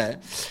bit there.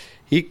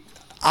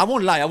 I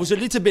won't lie, I was a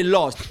little bit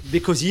lost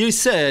because he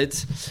said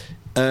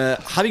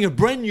having a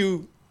brand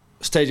new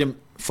stadium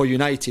for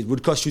United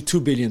would cost you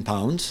 £2 billion.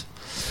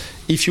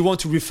 If you want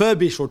to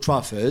refurbish Old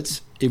Trafford,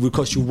 it would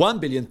cost you £1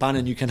 billion,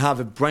 and you can have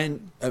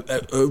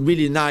a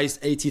really nice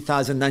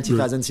 80,000,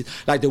 90,000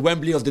 seats, like the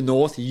Wembley of the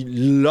North. He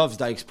loves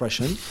that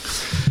expression.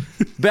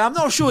 But I'm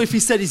not sure if he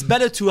said it's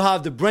better to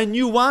have the brand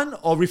new one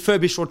or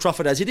refurbish Old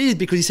Trafford as it is,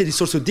 because he said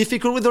it's also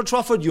difficult with Old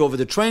Trafford. You're over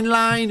the train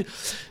line.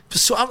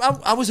 So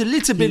I was a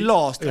little bit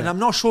lost, and I'm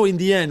not sure in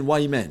the end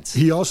what he meant.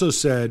 He also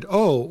said,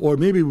 or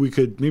maybe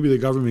the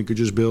government could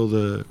just build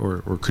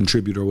or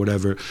contribute or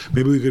whatever.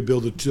 Maybe we could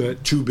build a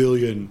 £2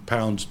 billion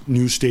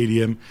new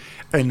stadium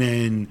and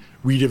then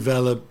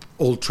redevelop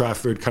Old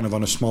Trafford kind of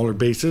on a smaller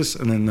basis,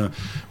 and then the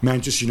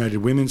Manchester United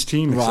women's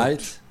team.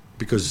 Right.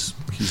 Because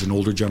he's an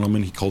older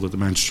gentleman, he called it the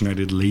Manchester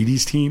United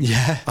ladies team.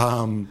 Yeah.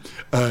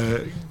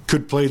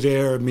 Could play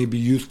there, maybe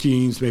youth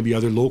teams, maybe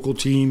other local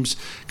teams.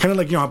 Kind of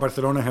like, how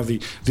Barcelona have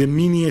the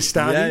mini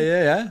estadio.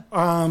 Yeah.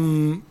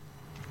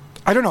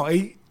 I don't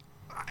know.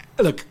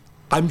 Look,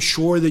 I'm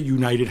sure that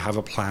United have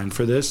a plan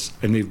for this,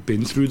 and they've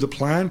been through the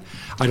plan.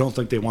 I don't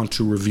think they want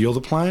to reveal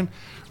the plan.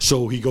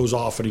 So he goes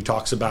off and he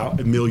talks about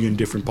a million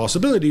different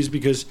possibilities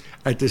because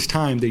at this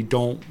time they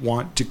don't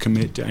want to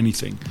commit to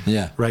anything.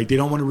 Yeah. Right? They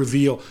don't want to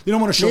reveal. They don't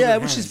want to show their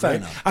which hand, is fair right?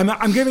 enough.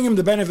 I'm giving him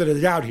the benefit of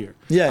the doubt here.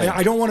 Yeah.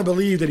 I don't want to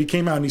believe that he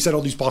came out and he said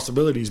all these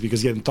possibilities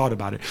because he hadn't thought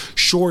about it.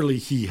 Surely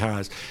he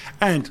has.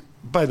 And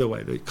by the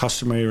way, the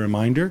customary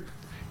reminder,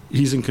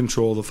 he's in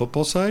control of the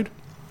football side.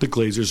 The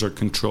Glazers are in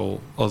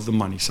control of the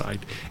money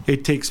side.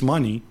 It takes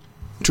money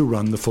to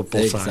run the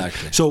football side.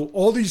 So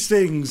all these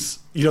things,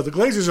 the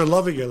Glazers are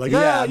loving it. Like,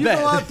 you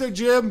go out there,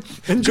 Jim.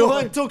 Enjoy. Go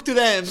and talk to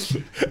them.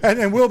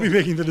 and we'll be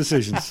making the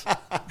decisions.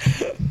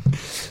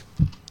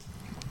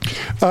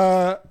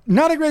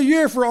 Not a great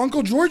year for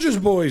Uncle George's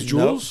boys,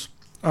 Jules.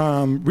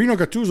 Nope. Rino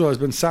Gattuso has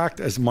been sacked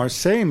as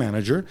Marseille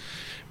manager.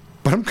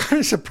 But I'm kind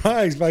of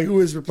surprised by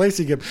who is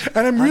replacing him.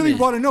 And I really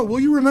want to know,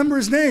 will you remember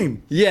his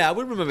name? Yeah, I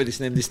will remember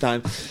his name this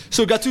time.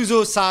 So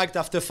Gattuso sacked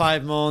after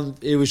 5 months.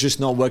 It was just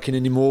not working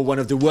anymore. One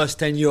of the worst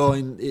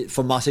tenure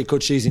for Marseille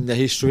coaches in the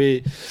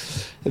history.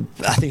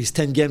 I think it's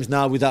 10 games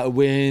now without a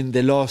win.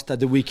 They lost at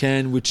the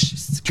weekend,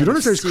 which... Do you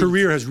notice his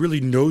career has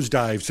really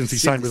nosedived since he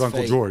signed with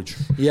Uncle George?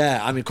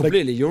 Yeah, I mean,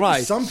 completely. You're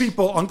right. Some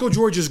people, Uncle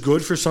George is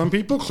good for some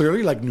people,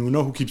 clearly, like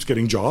Nuno, who keeps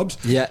getting jobs.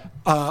 Yeah.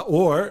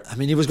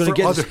 He was going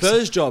to get the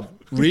Spurs job.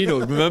 Reno,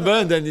 remember?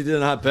 And then it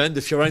didn't happen.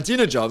 The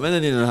Fiorentina job, and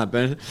then it didn't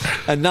happen.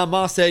 And now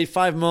Marseille,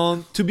 5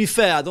 months. To be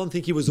fair, I don't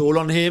think it was all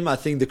on him. I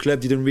think the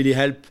club didn't really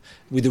help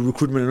with the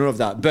recruitment and all of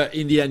that. But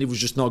in the end, it was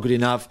just not good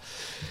enough.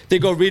 They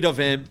got rid of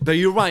him. But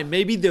you're right.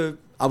 Maybe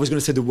I was going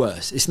to say the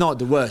worst. It's not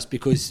the worst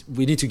because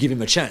we need to give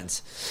him a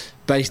chance.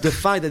 But it's the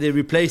fact that they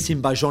replaced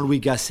him by Jean-Louis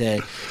Gasset.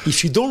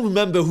 If you don't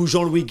remember who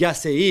Jean-Louis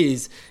Gasset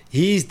is,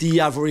 he's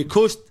the Ivory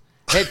Coast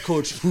head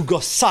coach who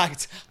got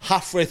sacked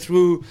halfway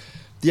through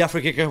the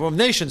African Cup of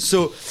Nations.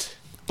 So,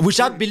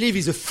 which I believe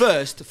is a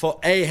first for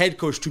a head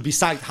coach to be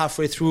sacked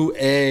halfway through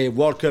a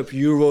World Cup,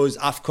 Euros,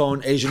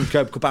 AFCON, Asian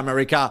Cup, Copa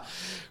America.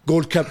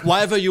 Gold Cup,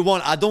 whatever you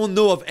want. I don't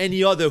know of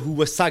any other who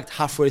was sacked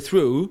halfway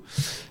through,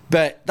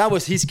 but that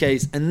was his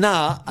case. And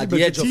now, at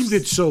the edge of... the team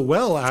did so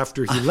well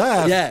after he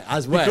left. Yeah,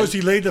 as well. Because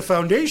he laid the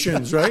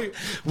foundations, right?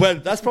 Well,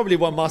 that's probably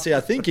what Marseille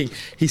are thinking.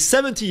 He's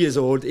 70 years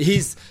old.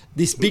 He's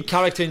this big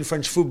character in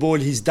French football.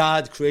 His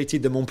dad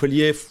created the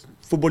Montpellier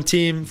football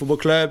team, football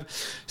club.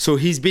 So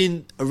he's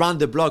been around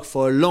the block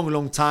for a long,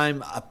 long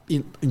time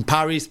in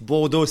Paris,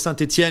 Bordeaux,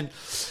 Saint-Etienne.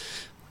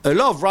 A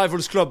lot of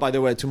rivals club, by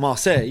the way, to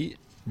Marseille.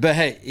 But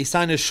hey, he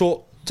signed a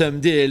short-term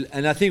deal.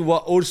 And I think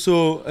what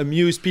also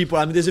amused people,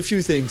 I mean, there's a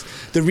few things.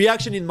 The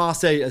reaction in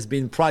Marseille has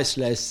been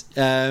priceless.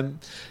 In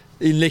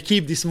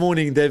L'Equipe this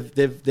morning,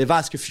 they've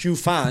asked a few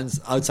fans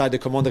outside the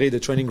Commanderie, the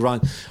training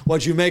ground,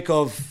 what do you make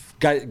of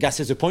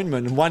Gasset's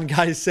appointment? And one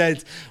guy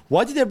said,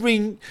 why did they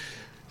bring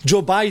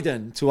Joe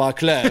Biden to our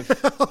club?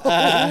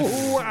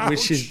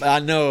 Which is, I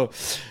know.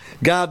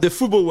 Gab, the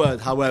football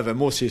world, however,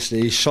 more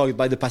seriously, is shocked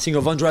by the passing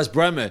of Andreas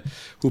Bremer,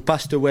 who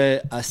passed away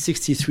at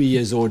 63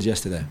 years old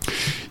yesterday.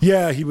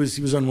 Yeah, he was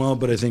unwell,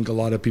 but I think a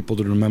lot of people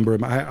didn't remember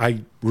him. I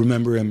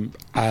remember him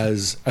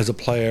as a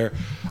player,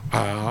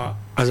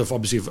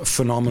 obviously a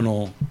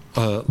phenomenal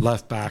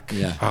left back.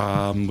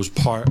 Yeah. Was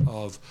part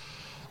of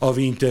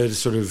Inter,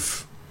 sort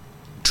of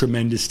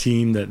tremendous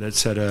team that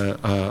set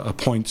a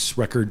points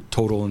record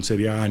total in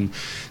Serie A in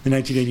the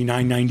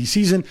 1989-90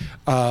 season,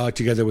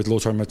 together with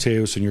Lothar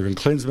Matthäus and Jürgen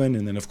Klinsmann,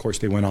 and then of course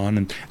they went on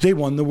and they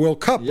won the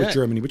World Cup with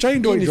Germany, which I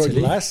enjoyed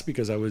less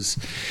because I was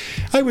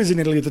in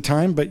Italy at the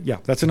time. But yeah,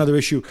 that's another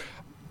issue.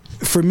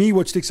 For me,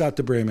 what sticks out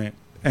to Bremer,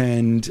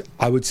 and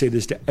I would say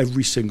this to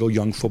every single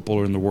young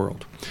footballer in the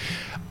world,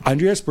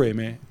 Andreas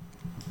Bremer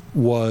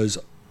was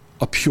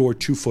a pure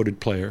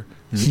two-footed player.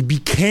 Mm-hmm. He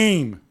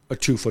became a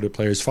two-footed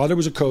player. His father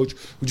was a coach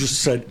who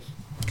just said,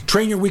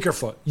 train your weaker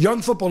foot.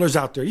 Young footballers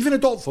out there, even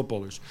adult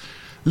footballers,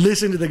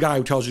 listen to the guy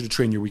who tells you to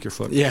train your weaker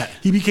foot. Yeah.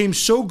 He became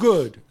so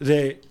good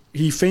that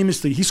he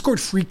scored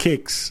free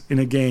kicks in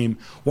a game,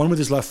 one with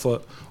his left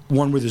foot,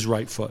 one with his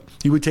right foot.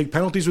 He would take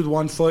penalties with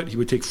one foot, he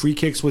would take free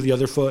kicks with the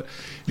other foot.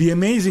 The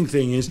amazing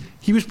thing is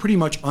he was pretty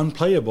much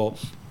unplayable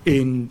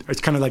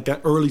it's kind of like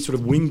that early sort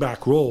of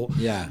wing-back role.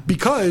 Yeah.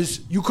 Because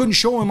you couldn't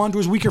show him onto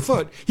his weaker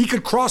foot. He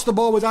could cross the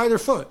ball with either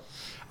foot.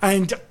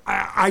 And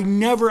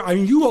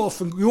you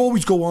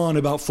always go on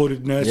about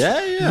footedness.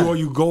 Yeah.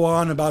 You go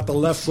on about the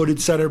left-footed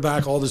center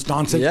back, all this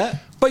nonsense. Yeah.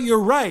 But you're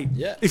right.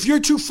 Yeah. If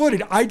you're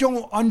two-footed, I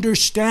don't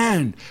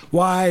understand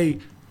why,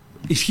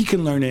 if he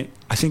can learn it,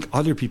 I think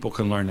other people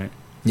can learn it.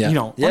 Yeah,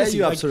 Honestly,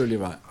 you're absolutely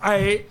right.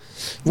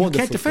 You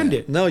can't defend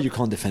it. No, you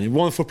can't defend it.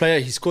 Wonderful player.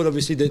 He scored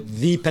obviously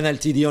the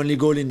penalty, the only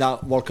goal in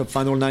that World Cup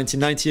final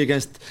 1990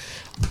 against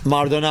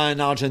Maradona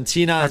in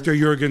Argentina. After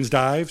Jurgen's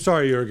dive.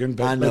 Sorry, Jurgen,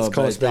 but let's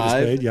call it a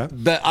spade, yeah.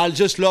 But I'll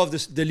just love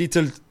the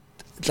little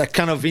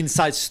kind of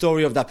inside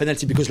story of that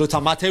penalty, because Lothar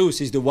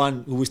Matthäus is the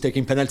one who was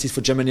taking penalties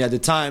for Germany at the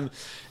time.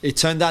 It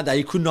turned out that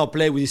he could not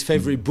play with his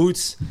favorite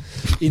boots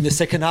in the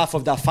second half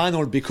of that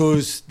final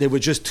because they were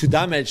just too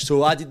damaged.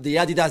 So the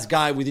Adidas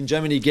guy within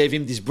Germany gave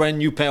him this brand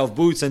new pair of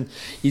boots, and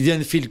he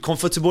didn't feel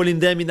comfortable in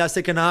them in that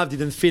second half,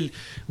 didn't feel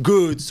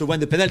good. So when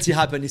the penalty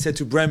happened, he said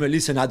to Bremer,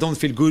 listen, I don't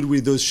feel good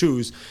with those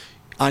shoes.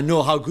 I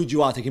know how good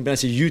you are taking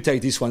penalty. You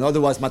take this one.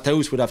 Otherwise,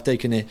 Matthäus would have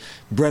taken it.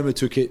 Bremer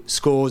took it,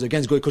 scores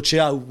against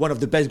Goicoechea, one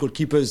of the best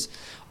goalkeepers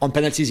on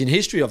penalties in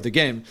history of the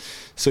game.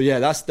 So yeah,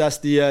 that's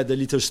the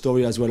little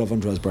story as well of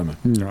Andreas Bremer.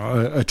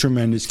 A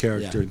tremendous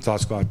character.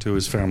 Thoughts go out to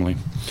his family.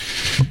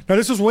 Now,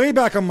 this was way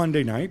back on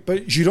Monday night,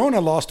 but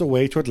Girona lost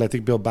away to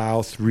Athletic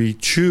Bilbao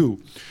 3-2.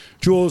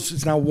 Juls,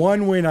 it's now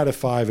 1 win out of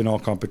 5 in all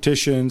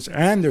competitions,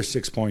 and they're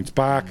 6 points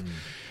back.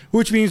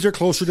 Which means they're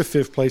closer to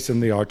 5th place than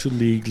they are to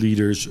league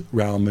leaders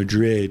Real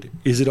Madrid.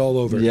 Is it all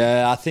over?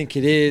 Yeah, I think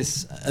it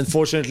is.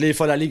 Unfortunately,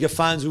 for La Liga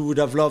fans who would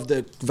have loved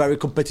the very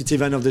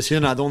competitive end of the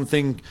season, I don't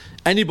think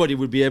anybody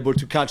would be able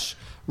to catch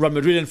Real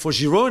Madrid. And for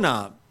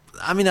Girona,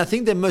 I mean, I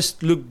think they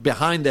must look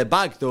behind their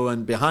back, though,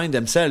 and behind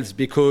themselves,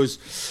 because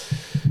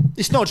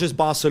it's not just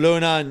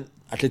Barcelona and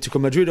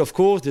Atletico Madrid, of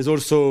course. There's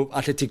also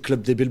Athletic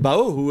Club de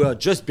Bilbao, who are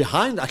just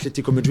behind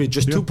Atletico Madrid,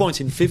 just 2 points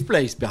in 5th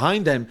place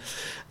behind them.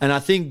 And I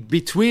think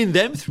between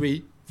them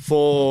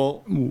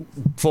for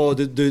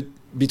the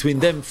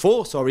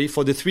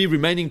 3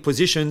 remaining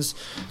positions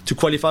to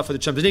qualify for the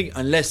Champions League,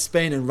 unless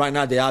Spain, and right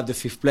now they have the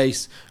 5th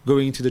place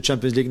going into the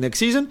Champions League next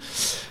season.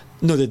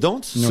 No, they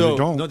don't.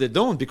 No, they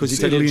don't, because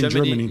it's Italy and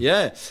Germany.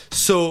 Yeah.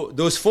 So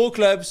those 4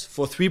 clubs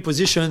for 3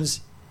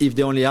 positions, if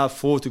they only have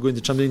 4 to go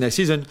into Champions League next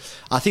season,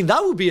 I think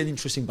that would be an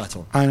interesting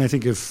battle. And I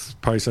think if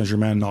Paris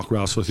Saint-Germain knock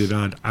Real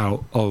Sociedad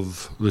out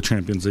of the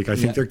Champions League, I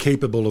think they're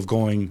capable of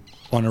going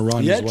on a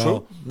run as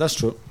well. True. That's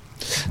true.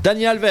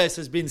 Dani Alves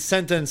has been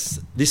sentenced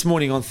this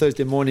morning, on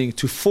Thursday morning,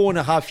 to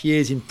 4.5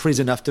 years in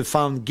prison after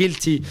found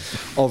guilty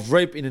of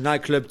rape in a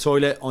nightclub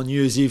toilet on New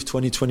Year's Eve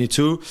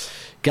 2022.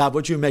 Gab,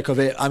 what do you make of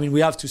it? I mean, we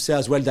have to say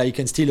as well that he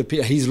can still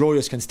appeal. His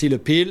lawyers can still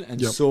appeal, and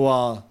so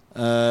are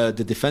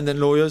the defendant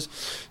lawyers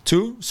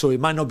too. So it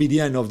might not be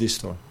the end of this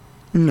story.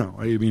 No,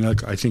 I mean,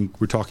 I think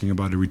we're talking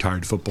about a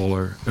retired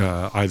footballer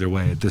either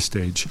way at this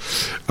stage.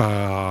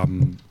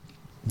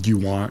 you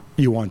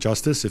want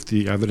justice. If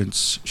the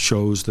evidence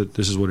shows that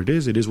this is what it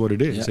is what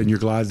it is. Yeah. And you're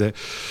glad that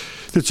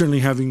certainly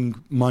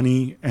having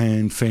money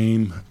and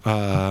fame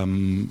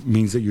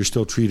means that you're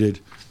still treated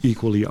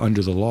equally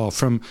under the law.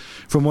 From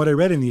what I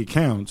read in the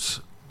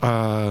accounts,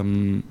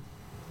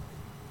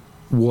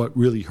 what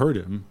really hurt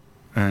him,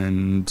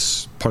 and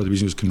part of the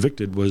reason he was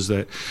convicted, was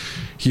that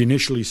he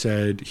initially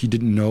said he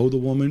didn't know the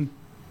woman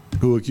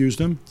who accused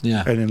him.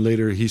 Yeah. And then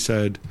later he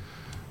said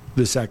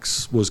the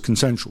sex was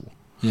consensual.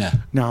 Yeah.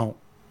 Now,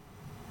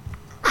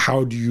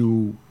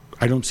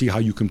 I don't see how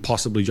you can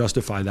possibly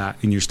justify that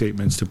in your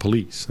statements to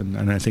police.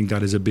 And I think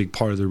that is a big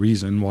part of the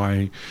reason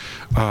why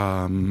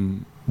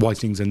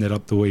things ended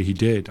up the way he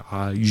did.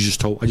 I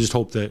just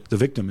hope that the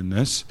victim in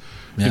this,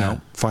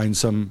 finds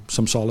some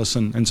solace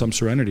and some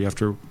serenity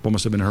after what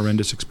must have been a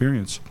horrendous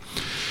experience.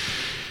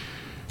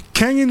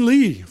 Kang-in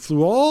Lee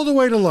flew all the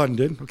way to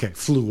London.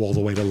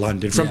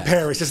 From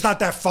Paris. It's not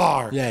that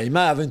far. Yeah, he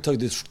might haven't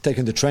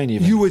taken the train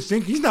even. You would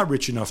think he's not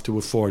rich enough to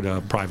afford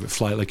a private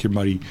flight like your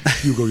buddy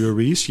Hugo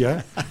Lloris,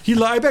 yeah?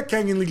 I bet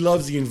Kang-in Lee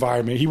loves the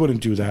environment. He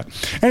wouldn't do that.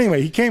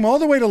 Anyway, he came all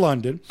the way to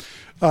London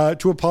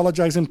to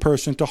apologize in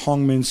person to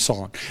Hong-Min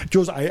Son.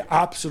 Jules, I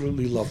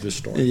absolutely love this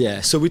story.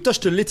 Yeah, so we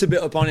touched a little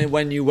bit upon it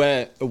when you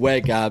were away,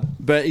 Gab,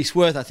 but it's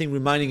worth, I think,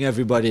 reminding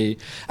everybody.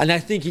 And I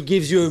think it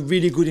gives you a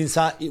really good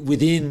insight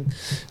within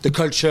the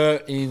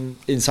culture in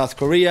South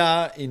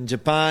Korea, in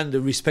Japan,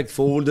 the respect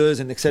for elders,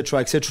 and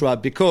etc.,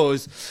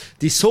 because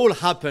this all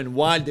happened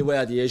while they were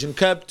at the Asian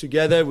Cup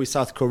together with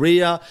South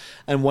Korea.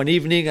 And one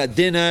evening at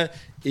dinner,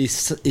 it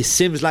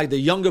seems like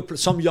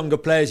some younger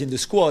players in the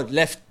squad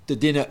left the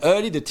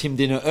team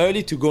dinner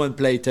early to go and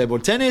play table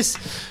tennis,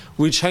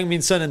 which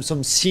Hong-Min Son and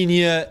some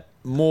senior,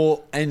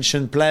 more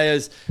ancient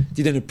players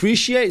didn't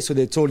appreciate, so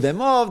they told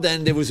them off.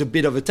 Then there was a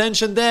bit of a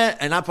tension there,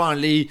 and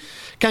apparently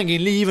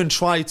Kang-in Lee even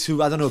tried to,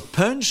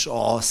 punch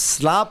or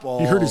slap. Or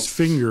he hurt his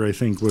finger, I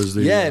think, was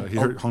the... he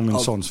hurt Hong-Min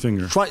Son's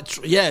finger.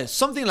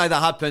 Something like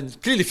that happened.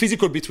 Clearly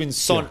physical between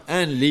Son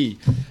and Lee.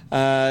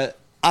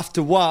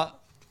 After what,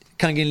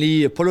 Kang-in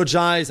Lee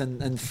apologized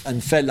and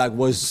felt like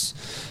was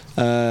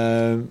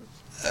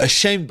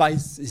ashamed by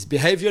his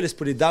behavior, let's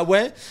put it that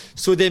way.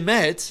 So they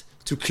met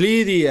to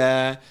clear the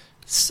air.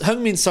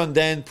 Hong-Min Son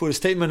then put a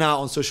statement out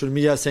on social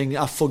media saying,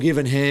 I've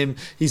forgiven him,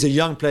 he's a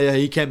young player,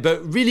 he can,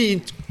 but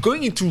really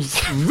going into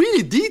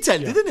really detail,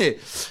 didn't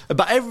it?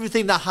 About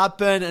everything that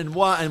happened and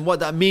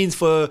what that means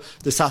for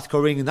the South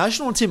Korean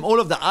national team, all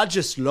of that. I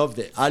just loved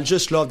it. I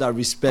just love that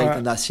respect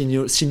and that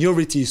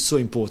seniority is so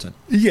important.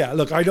 Yeah,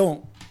 look,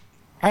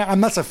 I'm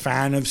not a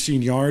fan of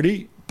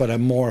seniority, but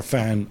I'm more a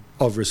fan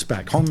of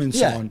respect. Hong-Min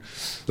Son,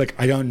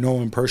 I don't know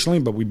him personally,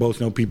 but we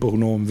both know people who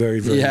know him very,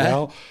 very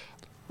well.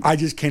 I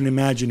just can't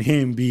imagine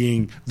him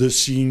being the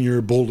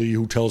senior bully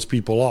who tells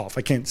people off.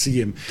 I can't see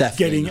him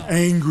getting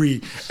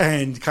angry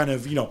and kind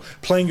of,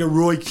 playing a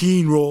Roy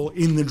Keane role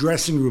in the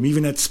dressing room,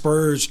 even at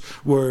Spurs,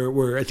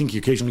 where I think he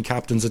occasionally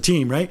captains a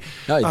team, right?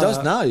 No, he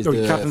does now. He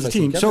captains a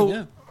team.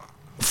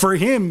 For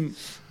him,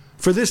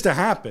 for this to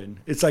happen,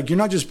 it's like you're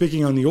not just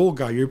picking on the old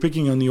guy, you're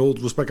picking on the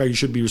old respect guy you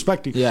should be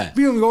respecting. Yeah.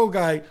 Being the old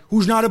guy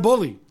who's not a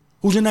bully,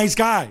 who's a nice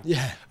guy.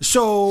 Yeah.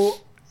 So,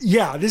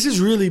 this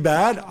is really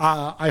bad.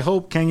 I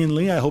hope Kang-in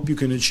Lee, I hope you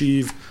can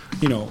achieve,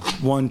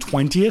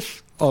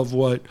 1/20th of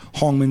what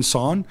Hong-Min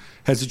Son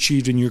has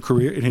achieved in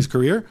his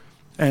career.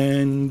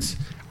 And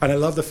I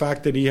love the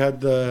fact that he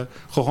had the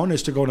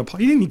cojones to go and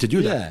apply. He didn't need to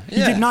do that.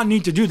 He did not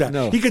need to do that.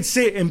 No. He could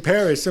sit in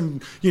Paris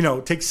and,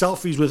 take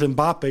selfies with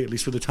Mbappe, at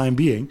least for the time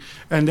being,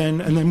 and then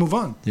move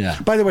on. Yeah.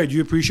 By the way, do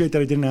you appreciate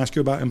that I didn't ask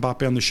you about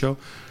Mbappe on the show?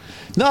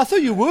 No, I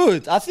thought you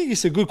would. I think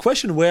it's a good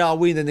question. Where are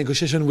we in the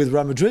negotiation with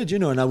Real Madrid?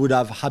 And I would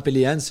have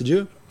happily answered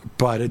you.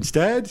 But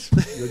instead,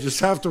 you'll just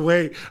have to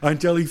wait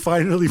until he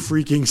finally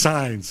freaking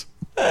signs.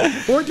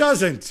 Or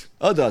doesn't.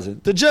 Or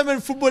doesn't. The German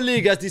Football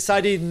League has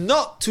decided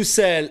not to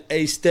sell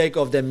a stake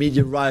of their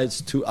media rights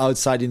to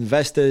outside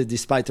investors,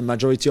 despite a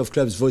majority of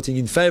clubs voting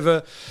in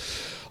favour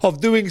of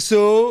doing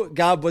so.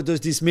 Gab, what does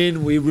this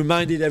mean? We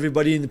reminded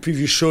everybody in the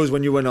previous shows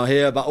when you were not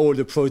here about all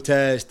the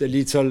protests, the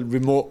little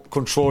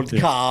remote-controlled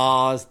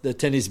cars, the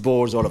tennis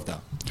boards, all of that.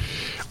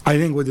 I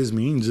think what this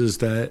means is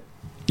that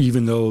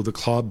even though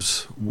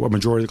a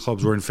majority of the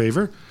clubs were in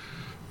favour,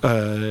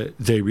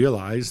 they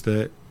realised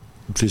that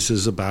this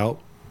is about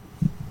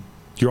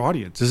your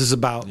audience. This is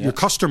about your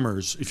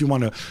customers, if you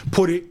want to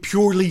put it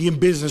purely in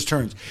business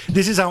terms.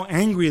 This is how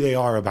angry they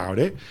are about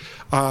it.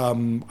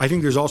 I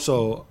think there's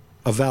also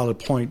a valid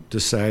point to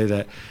say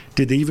that,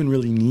 did they even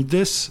really need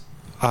this?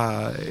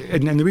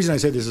 And the reason I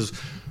say this is,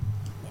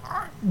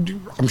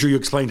 I'm sure you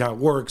explained how it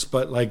works,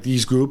 but like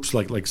these groups,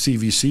 like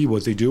CVC,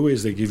 what they do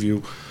is they give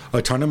you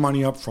a ton of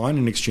money up front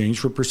in exchange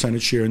for a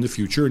percentage share in the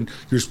future, and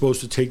you're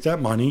supposed to take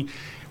that money,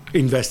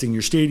 invest in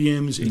your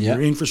stadiums, in your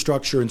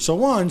infrastructure, and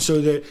so on,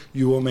 so that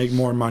you will make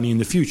more money in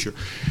the future.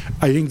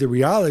 I think the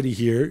reality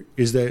here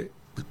is that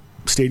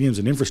stadiums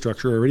and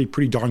infrastructure are already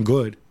pretty darn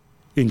good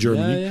in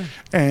Germany,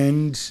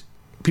 and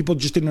people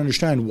just didn't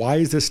understand, why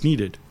is this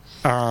needed?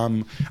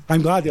 I'm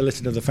glad they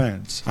listen to the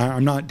fans.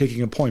 I'm not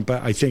taking a point,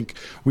 but I think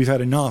we've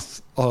had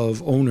enough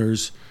of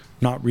owners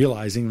not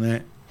realizing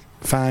that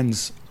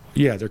fans,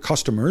 yeah, they're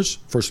customers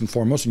first and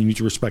foremost, and you need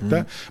to respect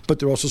that, but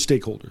they're also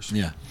stakeholders.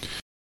 Yeah.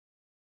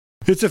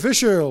 It's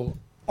official.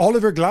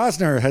 Oliver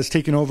Glasner has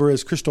taken over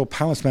as Crystal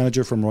Palace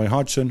manager from Roy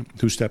Hodgson,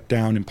 who stepped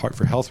down in part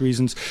for health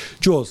reasons.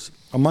 Jules,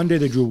 on Monday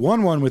they drew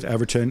 1-1 with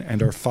Everton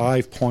and are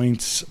 5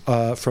 points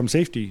from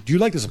safety. Do you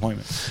like this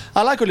appointment?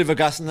 I like Oliver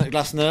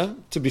Glasner,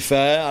 to be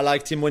fair. I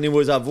liked him when he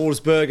was at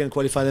Wolfsburg and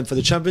qualified them for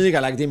the Champions League. I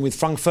liked him with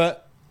Frankfurt,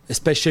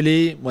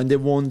 especially when they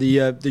won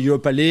the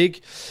Europa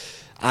League.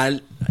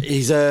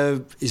 He's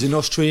an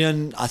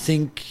Austrian, I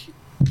think,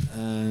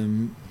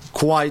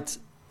 quite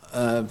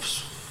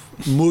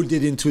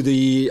molded into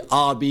the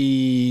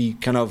RB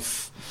kind of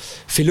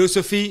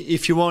philosophy,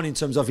 if you want, in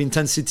terms of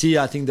intensity.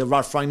 I think that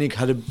Ralf Rangnick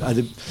had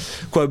a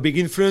quite a big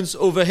influence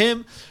over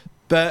him.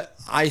 But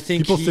I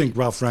think people think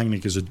Ralf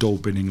Rangnick is a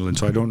dope in England,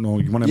 so I don't know.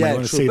 You want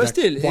to say but that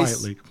still,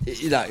 quietly.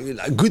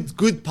 A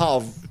good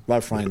part of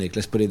Ralf Rangnick,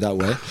 let's put it that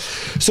way.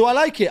 So I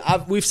like it.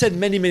 We've said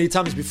many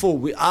times before,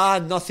 we are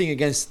nothing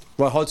against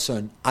Roy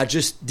Hodgson. I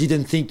just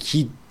didn't think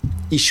he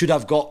should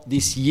have got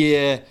this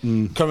year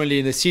currently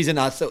in the season.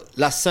 I thought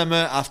last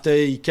summer, after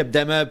he kept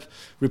them up,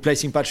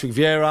 replacing Patrick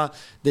Vieira,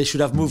 they should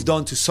have moved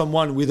on to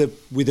someone with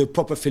a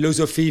proper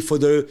philosophy for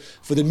the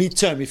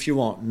midterm, if you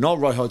want, not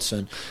Roy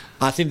Hodgson.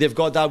 I think they've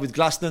got that with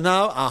Glasner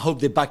now. I hope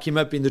they back him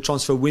up in the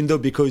transfer window,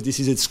 because this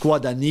is a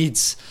squad that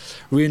needs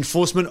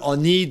reinforcement or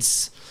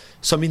needs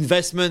some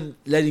investment,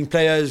 letting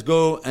players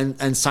go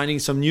and signing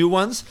some new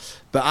ones.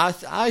 But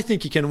I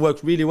think he can work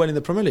really well in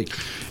the Premier League.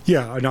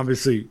 Yeah, and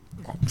obviously,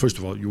 first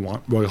of all, you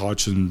want Roy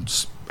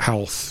Hodgson's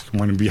health. You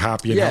want him to be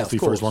happy and healthy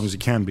for as long as he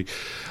can be.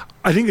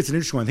 I think it's an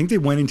interesting one. I think they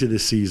went into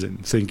this season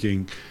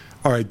thinking,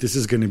 all right, this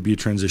is going to be a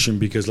transition,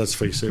 because let's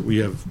face it, we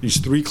have these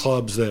 3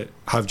 clubs that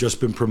have just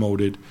been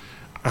promoted,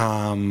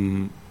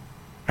 and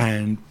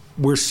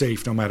we're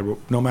safe no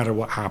matter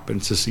what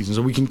happens this season.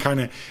 So we can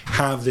kind of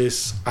have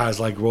this as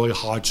like Roy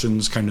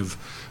Hodgson's kind of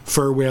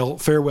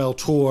farewell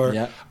tour.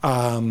 Yeah.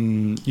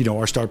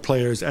 Our star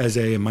players, Eze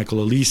and Michael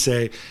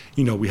Olise,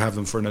 we have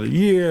them for another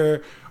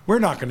year. We're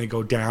not going to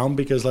go down,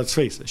 because let's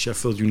face it,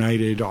 Sheffield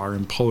United are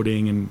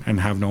imploding and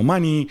have no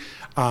money,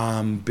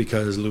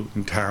 because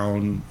Luton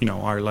Town,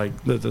 are like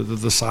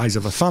the size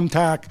of a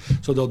thumbtack,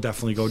 so they'll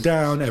definitely go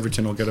down.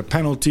 Everton will get a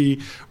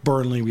penalty.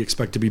 Burnley, we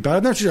expect to be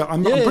bad.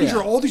 I'm pretty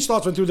sure all these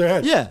thoughts went through their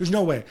head. Yeah. There's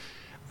no way.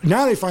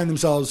 Now they find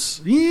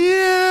themselves, they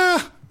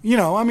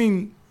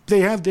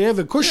have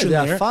a cushion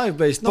there. They have 5,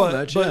 but it's not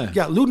much.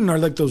 But Luton are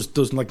like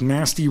those like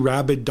nasty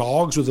rabid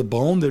dogs with a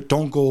bone that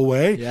don't go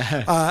away.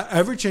 Yeah.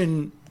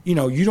 Everton,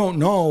 you don't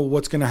know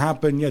what's going to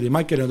happen. Yeah, they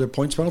might get another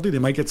points penalty. They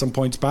might get some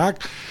points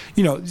back.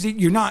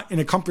 You're not in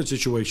a comfort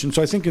situation.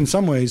 So I think in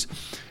some ways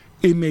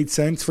it made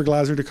sense for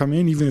Glasner to come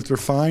in. Even if they're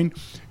fine,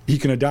 he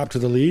can adapt to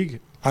the league.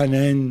 And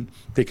then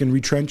they can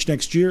retrench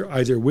next year,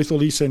 either with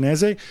Olise and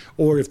Eze,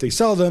 or if they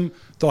sell them,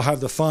 they'll have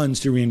the funds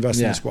to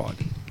reinvest in the squad.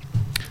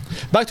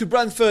 Back to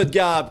Brentford,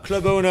 Gab.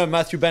 Club owner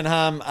Matthew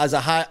Benham has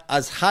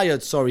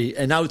hired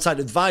an outside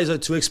advisor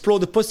to explore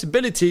the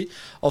possibility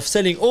of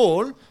selling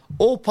all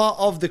or part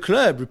of the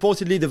club.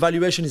 Reportedly, the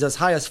valuation is as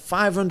high as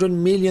 £500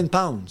 million.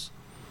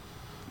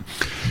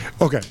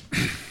 Okay,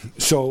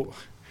 so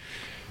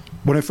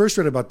when I first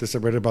read about this, I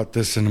read about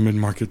this in a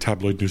mid-market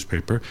tabloid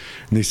newspaper,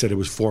 and they said it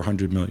was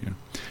 $400 million.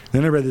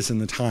 Then I read this in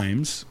the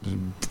Times,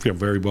 a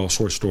very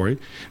well-sourced story.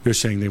 They're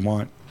saying they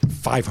want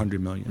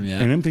 $500 million. Yeah.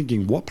 And I'm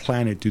thinking, what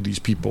planet do these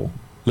people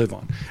live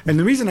on? And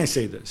the reason I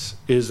say this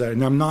is that,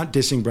 and I'm not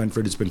dissing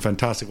Brentford, it's been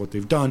fantastic what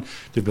they've done.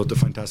 They've built a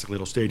fantastic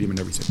little stadium and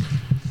everything.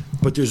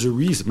 But there's a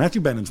reason. Matthew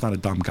Benham's not a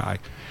dumb guy.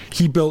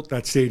 He built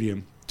that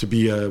stadium to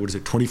be a,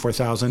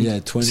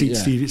 24,000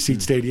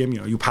 seat stadium.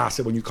 You pass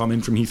it when you come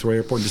in from Heathrow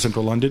Airport into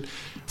central London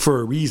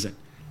for a reason.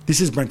 This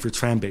is Brentford's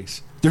fan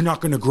base. They're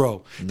not going to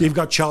grow. No. They've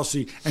got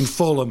Chelsea and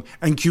Fulham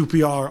and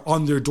QPR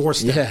on their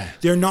doorstep. Yeah.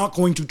 They're not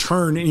going to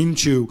turn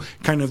into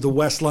kind of the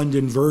West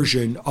London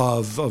version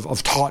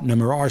of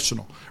Tottenham or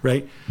Arsenal,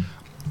 right?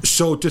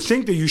 So to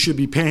think that you should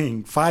be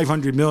paying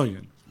 $500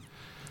 million,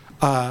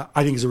 I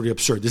think is really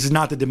absurd. This is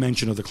not the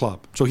dimension of the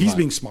club. So he's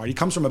being smart. He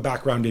comes from a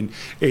background in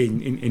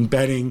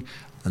betting,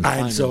 and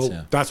finance,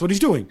 so that's what he's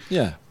doing.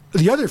 Yeah.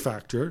 The other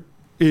factor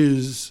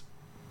is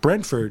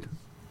Brentford,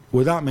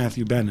 without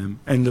Matthew Benham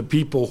and the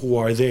people who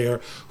are there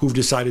who've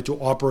decided to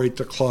operate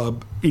the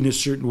club in a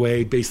certain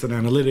way based on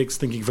analytics,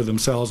 thinking for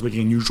themselves, making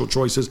unusual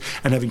choices,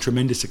 and having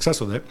tremendous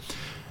success with it,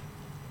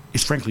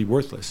 is frankly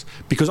worthless.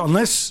 Because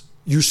unless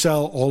you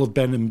sell all of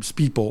Benham's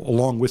people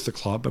along with the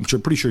club, I'm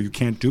pretty sure you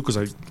can't do, because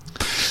I'm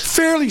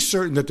fairly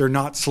certain that they're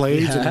not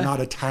slaves and they're not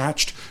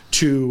attached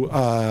to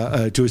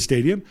a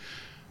stadium.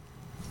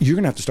 You're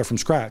going to have to start from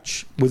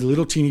scratch with a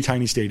little teeny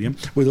tiny stadium,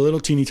 with a little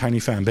teeny tiny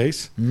fan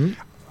base,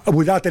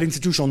 without that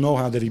institutional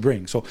know-how that he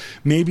brings. So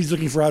maybe he's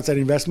looking for outside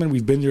investment.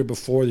 We've been there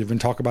before. There's been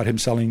talk about him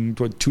selling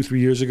 2-3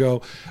 years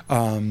ago.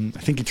 I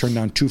think he turned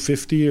down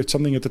 $250 or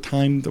something at the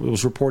time that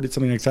was reported,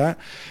 something like that.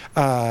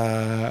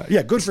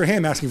 Good for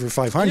him asking for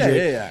 $500.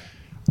 Yeah.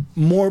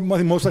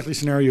 most likely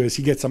scenario is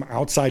he gets some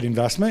outside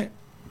investment.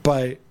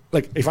 But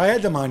like, if I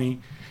had the money,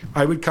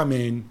 I would come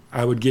in.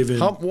 I would give him.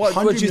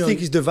 What do you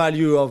think is the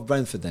value of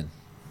Brentford then?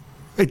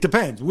 It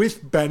depends,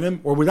 with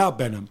Benham or without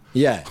Benham.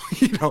 Yeah.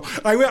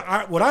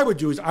 What I would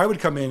do is I would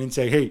come in and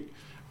say, hey,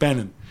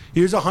 Benham,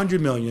 here's 100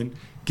 million.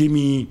 Give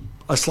me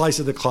a slice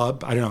of the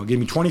club. I don't know. Give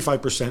me 25%,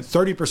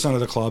 30% of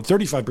the club,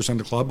 35% of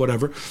the club,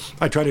 whatever.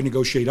 I try to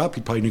negotiate up.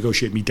 He'd probably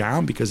negotiate me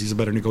down because he's a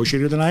better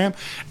negotiator than I am.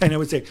 And I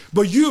would say,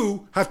 but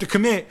you have to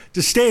commit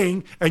to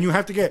staying, and you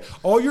have to get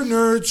all your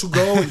nerds who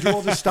go and do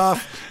all this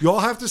stuff. You all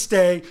have to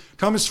stay.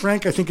 Thomas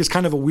Frank, I think, is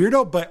kind of a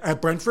weirdo, but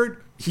at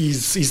Brentford,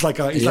 he's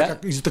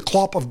the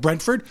Klopp of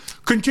Brentford.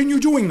 Continue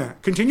doing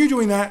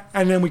that,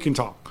 and then we can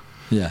talk.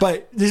 Yeah.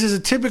 But this is a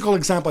typical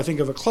example, I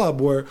think, of a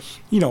club where,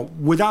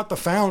 without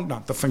he's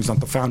not the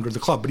founder of the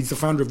club, but he's the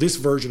founder of this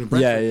version of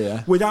Brentford.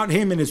 Yeah. Without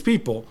him and his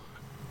people,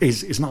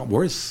 is not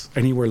worth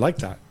anywhere like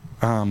that.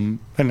 And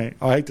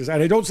I hate this,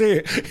 and I don't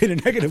say it in a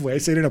negative way. I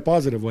say it in a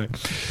positive way.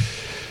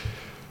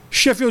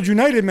 Sheffield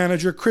United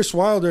manager Chris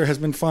Wilder has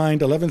been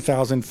fined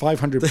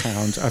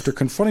 £11,500 after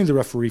confronting the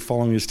referee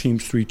following his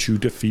team's 3-2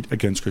 defeat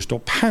against Crystal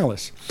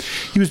Palace.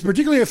 He was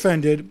particularly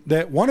offended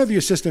that one of the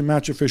assistant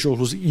match officials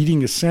was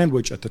eating a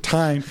sandwich at the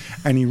time,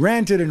 and he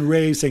ranted and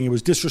raved, saying it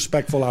was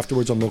disrespectful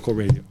afterwards on local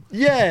radio.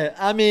 Yeah,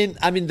 I mean,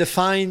 the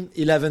fine,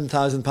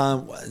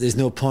 £11,000, there's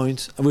no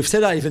point. And we've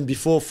said that even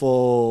before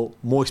for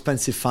more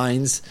expensive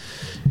fines.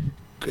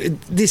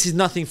 This is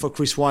nothing for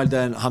Chris Wilder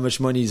and how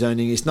much money he's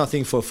earning. It's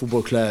nothing for a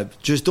football club.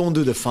 Just don't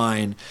do the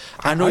fine.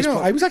 I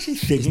was actually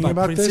thinking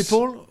about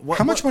principle. This.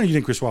 How much money do you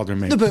think Chris Wilder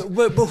makes? No,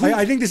 but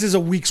I think this is a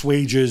week's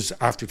wages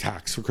after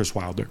tax for Chris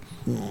Wilder.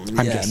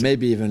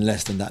 Maybe even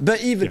less than that. But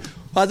I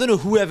don't know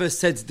whoever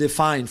sets the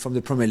fine from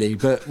the Premier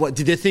League. But what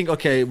did they think?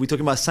 Okay, we're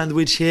talking about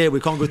sandwich here. We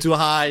can't go too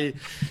high,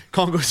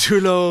 can't go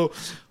too low.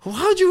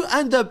 How do you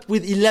end up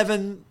with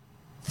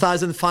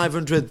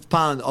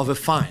 £11,500 of a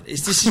fine?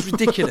 This is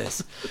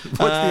ridiculous. What's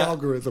the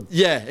algorithm?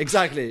 Yeah,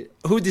 exactly.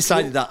 Who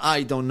decided that?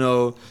 I don't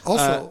know.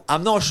 Also,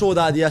 I'm not sure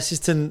that the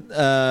assistant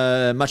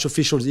match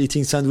officials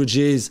eating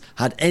sandwiches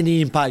had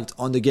any impact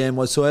on the game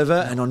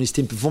whatsoever and on his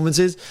team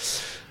performances.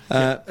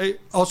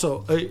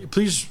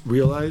 Please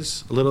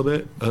realize a little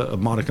bit, a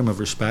modicum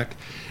of respect.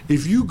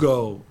 If you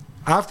go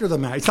after the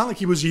match, it's not like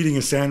he was eating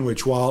a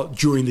sandwich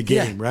during the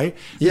game, right?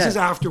 This is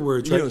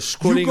afterwards, right?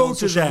 Scrolling on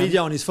social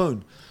media on his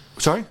phone.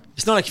 Sorry?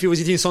 It's not like if he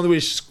was eating a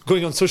sandwich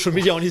going on social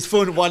media on his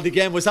phone while the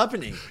game was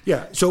happening.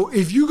 Yeah, so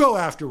if you go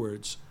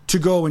afterwards to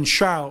go and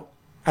shout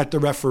at the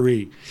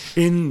referee,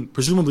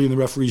 presumably in the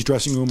referee's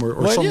dressing room or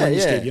somewhere in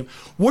the stadium,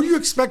 what do you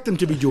expect them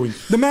to be doing?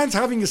 The man's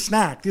having a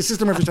snack. The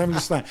assistant referee's having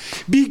a snack.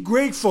 Be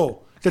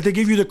grateful that they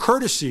give you the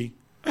courtesy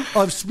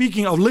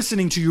of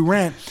listening to you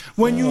rant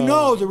when you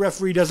know the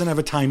referee doesn't have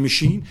a time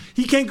machine.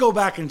 He can't go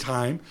back in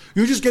time.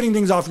 You're just getting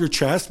things off your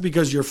chest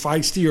because you're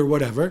feisty or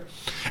whatever.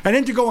 And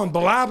then to go and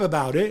blab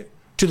about it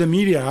to the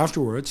media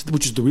afterwards,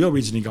 which is the real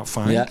reason he got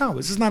fined. Yeah. No,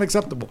 this is not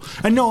acceptable.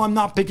 And no, I'm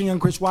not picking on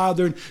Chris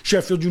Wilder and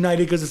Sheffield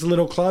United because it's a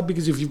little club,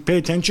 because if you pay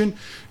attention,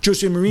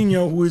 Jose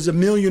Mourinho, who is a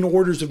million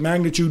orders of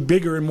magnitude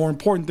bigger and more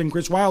important than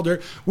Chris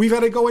Wilder, we've had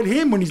to go at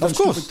him when he's done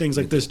stupid things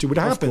like this too. It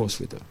happens. Of course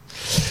we do.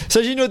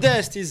 Sergio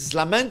Dest is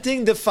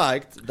lamenting the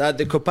fact that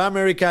the Copa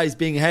America is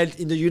being held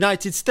in the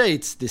United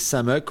States this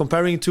summer,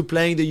 comparing to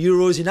playing the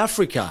Euros in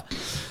Africa,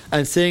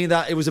 and saying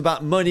that it was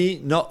about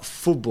money, not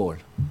football.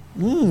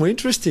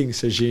 Interesting,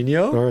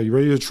 Serginho. All right, you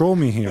ready to troll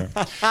me here?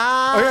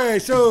 Okay,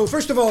 so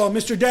first of all,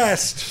 Mr.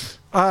 Dest.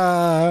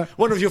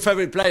 One of your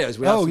favorite players.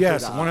 One of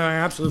my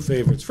absolute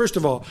favorites. First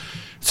of all,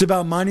 it's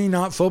about money,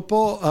 not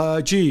football.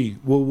 What do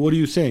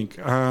you think?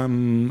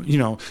 When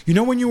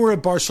you were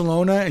at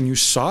Barcelona and you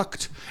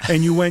sucked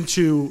and you went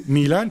to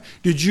Milan,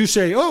 did you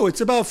say,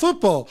 it's about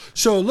football?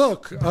 So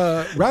look,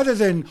 rather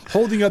than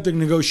holding up the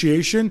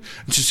negotiation,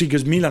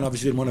 because Milan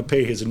obviously didn't want to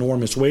pay his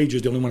enormous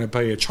wages, they only want to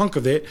pay a chunk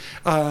of it.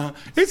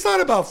 It's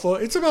not about football.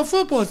 It's about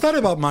football. It's not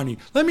about money.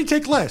 Let me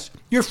take less.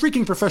 You're a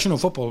freaking professional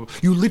footballer.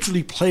 You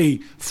literally play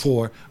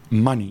for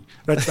money.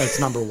 That's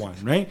number one,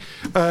 right?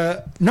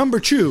 Number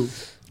two.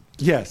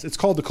 Yes, it's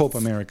called the Copa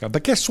America.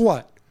 But guess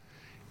what?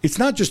 It's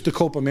not just the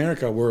Copa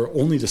America where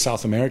only the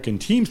South American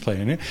teams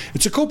play in it.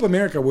 It's a Copa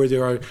America where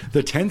there are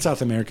the 10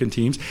 South American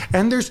teams,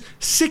 and there's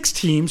 6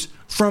 teams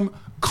from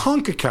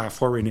CONCACAF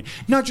who are in it.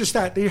 Not just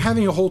that, they're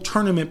having a whole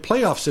tournament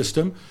playoff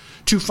system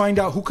to find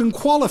out who can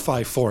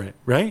qualify for it,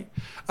 right?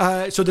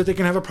 So that they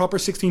can have a proper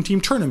 16-team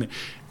tournament.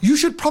 You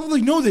should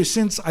probably know this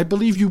since I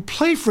believe you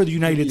play for the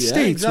United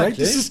States, right?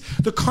 This is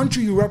the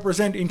country you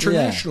represent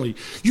internationally. Yeah.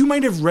 You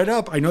might have read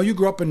up. I know you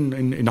grew up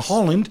in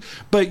Holland,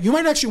 but you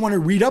might actually want to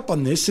read up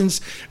on this since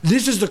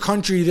this is the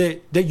country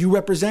that you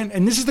represent,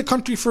 and this is the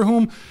country for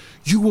whom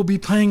you will be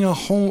playing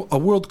a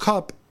World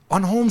Cup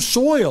on home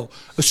soil,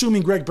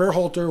 assuming Greg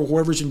Berhalter or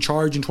whoever's in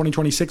charge in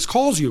 2026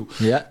 calls you.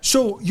 Yeah.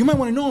 So you might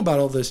want to know about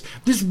all this.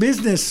 This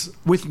business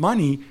with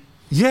money,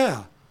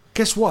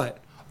 guess what?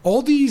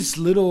 all these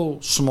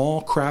little,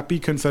 small, crappy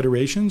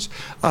confederations,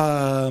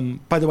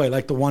 by the way,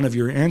 like the one of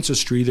your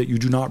ancestry that you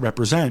do not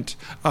represent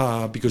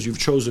because you've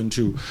chosen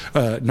to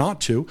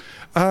not to,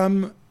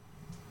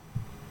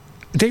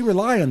 they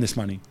rely on this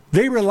money.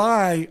 They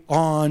rely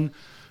on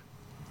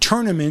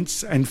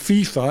tournaments and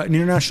FIFA and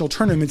international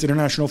tournaments,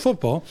 international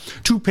football,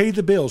 to pay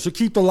the bills, to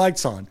keep the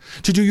lights on,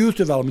 to do youth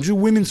development, to do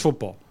women's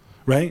football,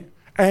 right?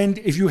 And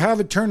if you have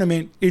a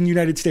tournament in the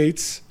United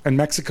States and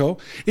Mexico,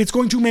 it's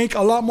going to make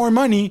a lot more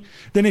money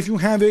than if you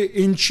have it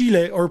in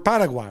Chile or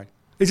Paraguay.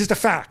 It's just a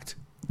fact.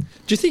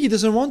 Do you think he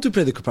doesn't want to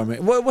play the Copa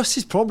America? What's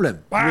his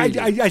problem? Really?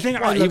 I think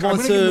he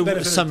wants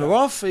a summer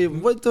off.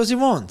 What does he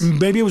want?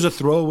 Maybe it was a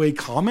throwaway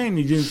comment and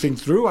he didn't think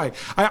through.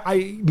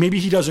 Maybe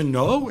he doesn't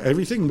know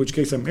everything. In which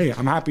case, I'm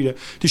happy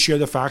to share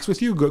the facts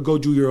with you. Go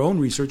do your own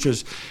research,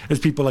 as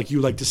people like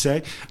you like to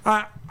say.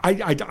 I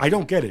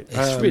don't get it.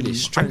 It's really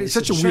strange. It's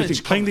such a weird thing.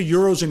 Playing the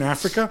Euros in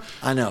Africa.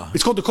 I know.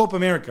 It's called the Copa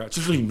America. It's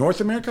usually North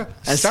America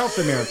and South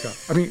America.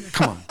 I mean,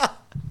 come on.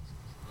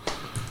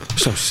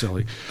 So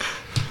silly.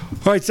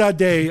 All right, sad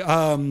day.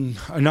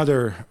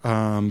 Another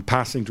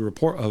passing to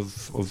report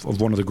of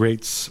one of the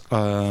greats,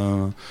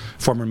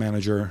 former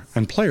manager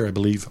and player, I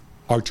believe,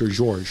 Arthur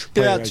Georges.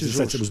 Yeah, Arthur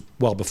Georges. It was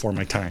well before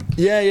my time.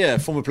 Yeah,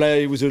 former player.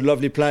 He was a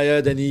lovely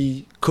player. Then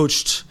he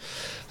coached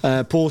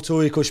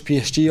Porto, he coached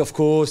PSG, of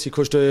course. He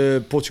coached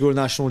the Portugal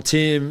national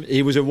team.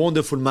 He was a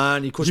wonderful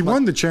man. He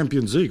won the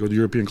Champions League or the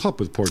European Cup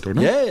with Porto,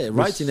 no? Yeah,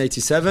 right, in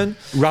 87.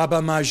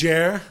 Rabat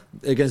Majer.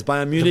 Against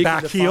Bayern Munich,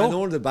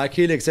 the back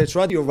heel,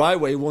 etc. You're right,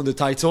 where he won the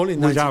title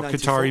in without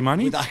 1994. Qatari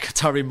money? Without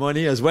Qatari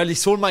money as well. He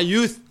sold my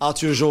youth,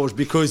 Arthur Georges,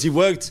 because he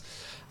worked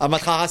at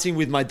Matra Racing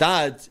with my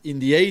dad in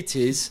the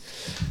 80s,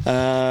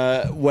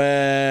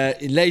 where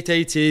in late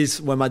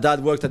 80s, when my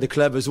dad worked at the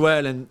club as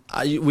well, and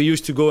we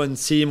used to go and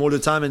see him all the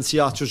time and see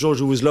Arthur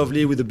Georges, who was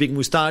lovely with a big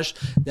moustache.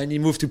 Then he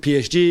moved to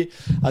PSG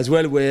as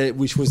well,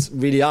 which was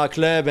really our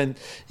club, and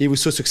he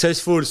was so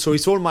successful. So he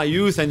sold my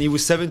youth, and he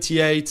was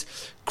 78.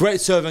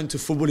 Great servant to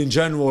football in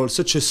general,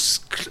 such a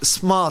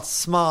smart,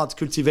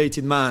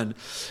 cultivated man.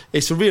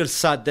 It's a real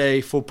sad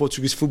day for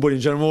Portuguese football in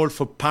general,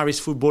 for Paris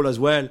football as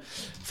well,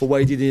 for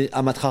what he did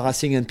at Matra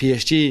Racing and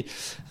PSG.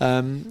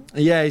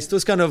 It's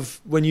those kind of,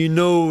 when you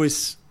know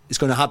it's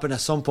going to happen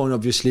at some point,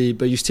 obviously,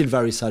 but you're still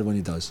very sad when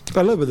it does.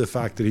 I love the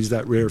fact that he's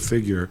that rare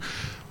figure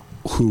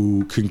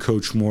who can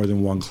coach more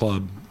than one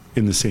club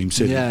in the same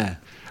city. Yeah.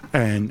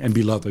 And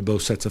be loved by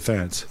both sets of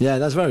fans. Yeah,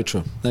 that's very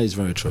true. That is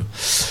very true.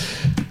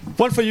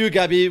 One for you,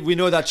 Gabby. We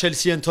know that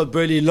Chelsea and Todd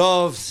Boehly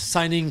love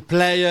signing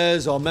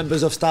players or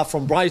members of staff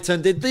from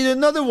Brighton. They did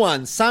another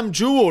one. Sam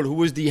Jewell, who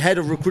was the head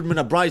of recruitment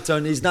at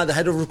Brighton, is now the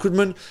head of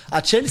recruitment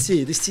at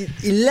Chelsea. This is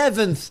the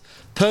 11th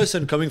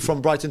person coming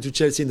from Brighton to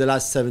Chelsea in the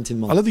last 17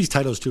 months. I love these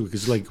titles too,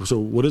 because so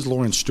what is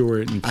Lawrence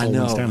Stewart and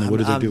Paul Stanley? What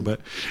do they do?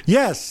 But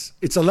yes,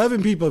 it's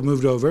 11 people have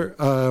moved over,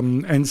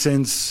 and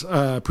since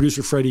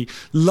producer Freddie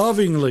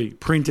lovingly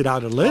printed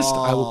out a list,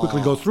 I will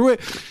quickly go through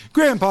it.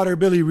 Graham Potter,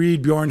 Billy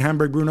Reid, Bjorn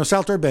Hamburg, Bruno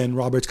Salter, Ben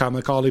Roberts, Kyle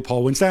McCauley,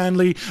 Paul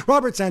Winstanley,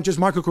 Robert Sanchez,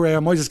 Marco Correa,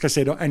 Moises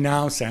Caicedo, and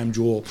now Sam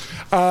Jewell.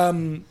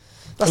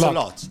 That's a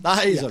lot.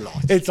 That is a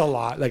lot. It's a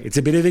lot. Like, it's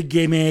a bit of a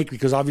gimmick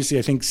because obviously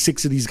I think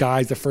 6 of these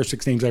guys, the first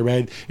 6 names I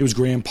read, it was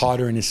Graham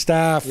Potter and his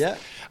staff. Yeah.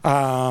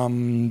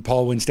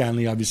 Paul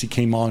Winstanley obviously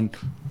came on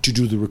to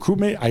do the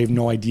recruitment. I have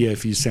no idea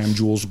if he's Sam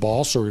Jewell's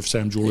boss or if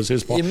Sam Jewell is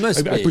his boss. It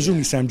must be, I presume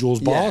he's Sam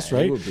Jewell's boss,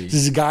 right? It would be. This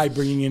is a guy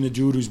bringing in a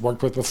dude who's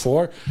worked with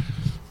before.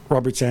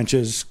 Robert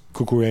Sanchez,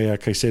 Cucurella,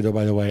 Caicedo,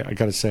 by the way, I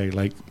got to say,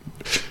 like,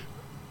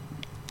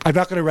 I'm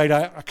not going to write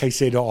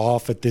Caicedo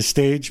off at this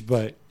stage,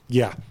 but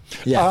yeah.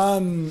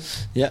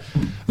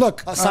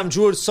 Look, Sam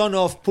Jewell, son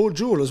of Paul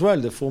Jewell as well,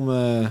 the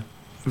former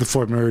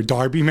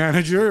Derby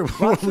manager.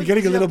 We're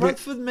getting a little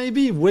Bradford,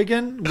 maybe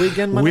Wigan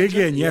manager.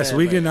 Wigan, yes,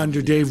 Wigan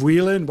under Dave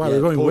Whelan. Wow,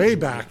 we're going Paul way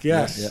Jewell. back.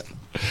 Yes,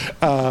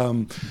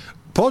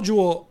 Paul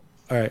Jewell.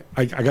 All right,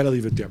 I got to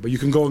leave it there. But you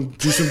can go and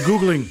do some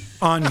googling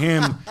on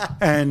him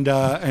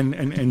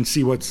and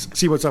see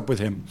what's up with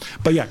him.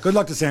 But yeah, good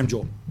luck to Sam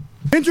Jewell.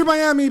 Inter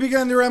Miami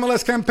began their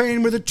MLS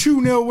campaign with a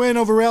 2-0 win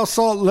over El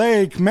Salt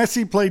Lake.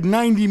 Messi played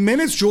 90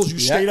 minutes. Jules, you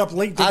stayed up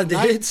late the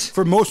night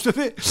for most of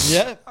it.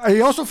 Yeah. He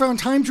also found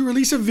time to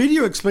release a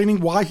video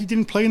explaining why he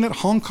didn't play in that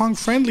Hong Kong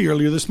friendly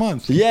earlier this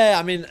month. Yeah,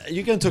 I mean,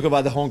 you can talk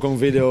about the Hong Kong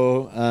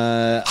video.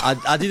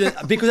 I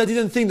didn't, because I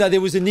didn't think that there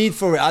was a need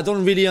for it. I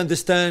don't really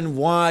understand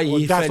why he felt the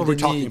need. That's what we're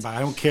talking about. I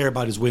don't care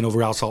about his win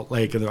over El Salt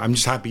Lake. I'm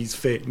just happy he's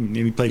fit and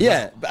he played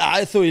well. But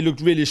I thought he looked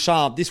really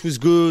sharp. This was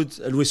good.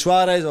 Luis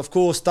Suarez, of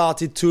course,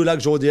 started too, like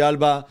Jordi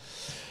Alba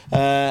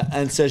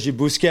and Sergi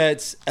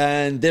Busquets,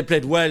 and they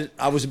played well.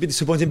 I was a bit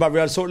disappointed by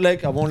Real Salt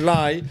Lake, I won't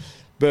lie,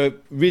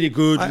 but really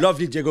good.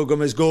 Lovely Diego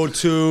Gomez goal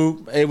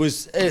too. There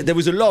was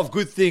a lot of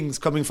good things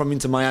coming from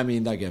Inter Miami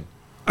in that game.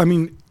 I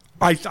mean,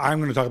 I'm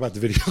going to talk about the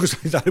video because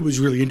I thought it was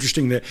really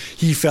interesting that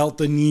he felt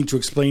the need to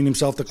explain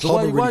himself. The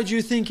club. Why do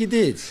you think he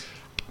did?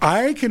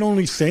 I can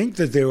only think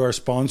that there are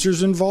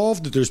sponsors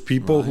involved, that there's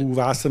people who've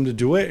asked him to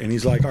do it, and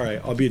he's like, all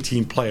right, I'll be a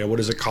team player. What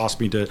does it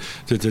cost me to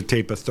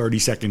tape a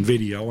 30-second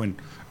video and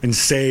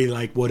say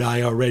like what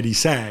I already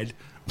said?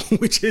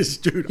 which is,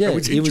 dude, Yeah, I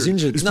was he was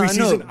injured. It's No, I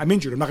preseason. know. I'm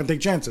injured. I'm not going to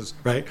take chances,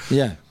 right?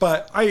 Yeah.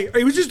 But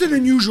it was just an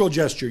unusual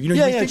gesture. You know,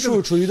 Yeah, you yeah, think true,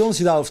 of, true. You don't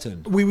see that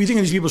often. we think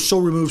of these people so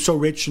removed, so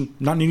rich, and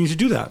not needing to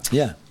do that.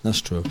 Yeah,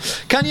 that's true.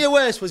 Kanye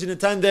West was in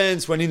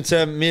attendance when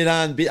Inter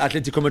Milan beat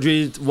Atletico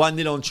Madrid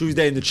 1-0 on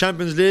Tuesday in the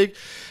Champions League.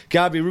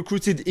 Gabi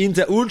recruited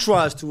Inter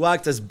Ultras to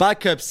act as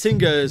backup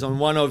singers on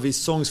one of his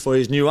songs for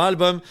his new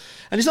album.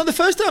 And it's not the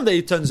first time that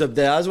he turns up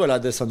there as well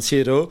at the San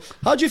Siro.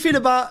 How do you feel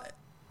about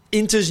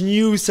Inter's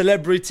new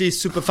celebrity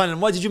superfan,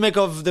 and what did you make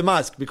of the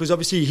mask? Because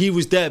obviously he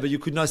was there, but you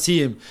could not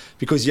see him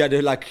because he had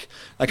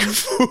a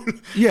full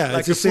Yeah, like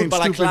it's the same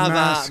stupid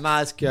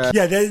mask. Yeah,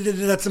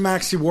 that's the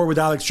mask he wore with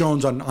Alex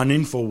Jones on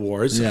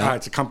InfoWars. Yeah.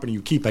 It's a company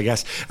you keep, I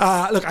guess.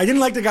 Look, I didn't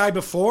like the guy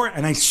before,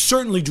 and I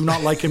certainly do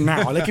not like him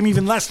now. I like him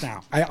even less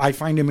now. I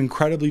find him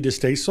incredibly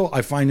distasteful.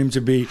 I find him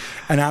to be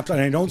an and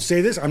I don't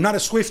say this, I'm not a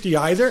Swiftie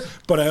either,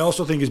 but I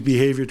also think his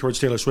behavior towards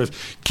Taylor Swift,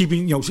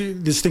 keeping,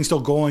 this thing still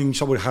going, you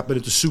saw what happened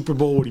at the Super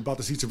Bowl when he bought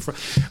the seats in front.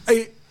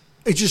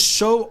 It's just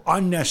so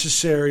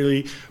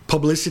unnecessarily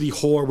publicity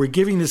whore. We're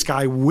giving this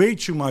guy way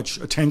too much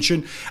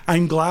attention.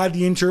 I'm glad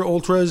the Inter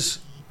Ultras,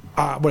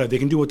 whatever, they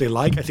can do what they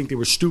like. I think they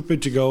were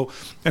stupid to go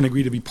and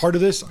agree to be part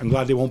of this. I'm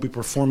glad they won't be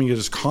performing at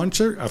his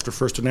concert after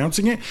first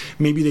announcing it.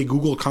 Maybe they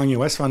Googled Kanye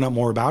West, found out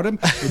more about him.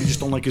 Maybe just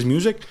don't like his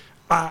music.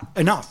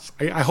 Enough.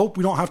 I hope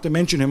we don't have to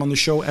mention him on the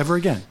show ever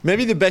again.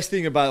 Maybe the best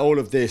thing about all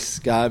of this,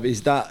 Gab,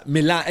 is that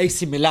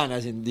AC Milan,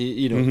 as in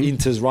the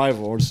Inter's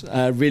rivals,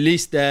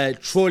 released their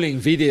trolling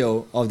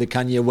video of the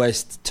Kanye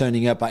West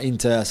turning up at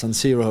Inter San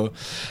Siro,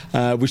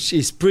 which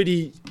is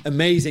pretty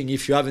amazing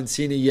if you haven't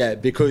seen it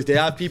yet, because they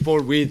have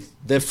people with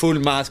their full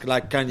mask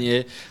like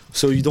Kanye,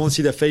 so you don't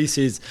see their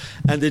faces,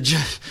 and they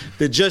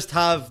just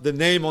have the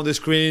name on the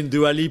screen: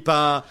 Dua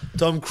Lipa,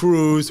 Tom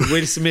Cruise,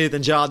 Will Smith,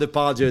 and Gerard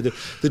Depardieu.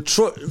 The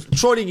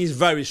trolling is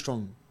very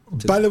strong.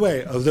 By the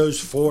way, of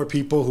those four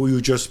people who you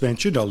just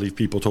mentioned, I'll leave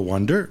people to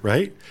wonder,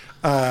 right?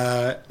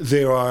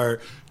 There are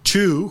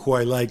two who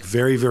I like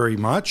very, very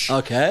much.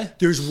 Okay.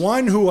 There's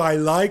one who I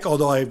like,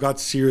 although I've got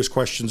serious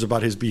questions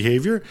about his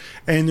behavior.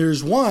 And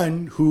there's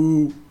one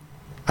who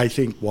I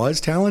think was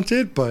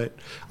talented, but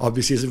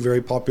obviously isn't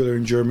very popular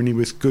in Germany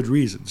with good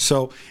reason.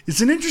 So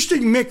it's an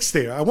interesting mix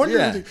there. I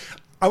wonder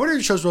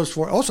who chose those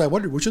four. Also, I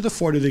wonder which of the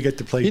four do they get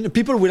to play?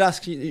 People would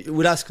ask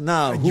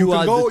now who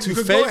are the two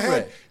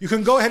favorite. You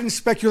can go ahead and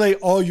speculate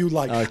all you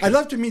like. Okay. I'd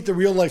love to meet the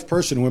real life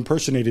person who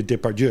impersonated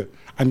Depardieu.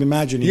 I'm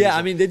imagining. Yeah,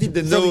 I mean, they did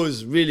the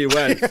nose really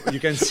well. You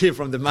can see it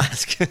from the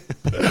mask.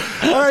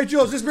 All right,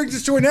 Jules, this brings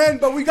us to an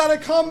end, but we got to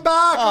come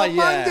back on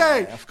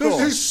Monday. Because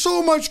there's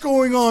so much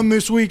going on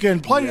this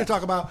weekend. Plenty to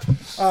talk about.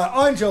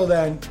 Until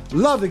then,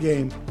 love the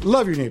game,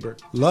 love your neighbor,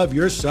 love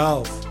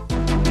yourself.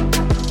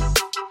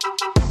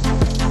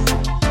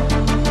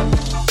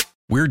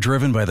 We're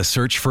driven by the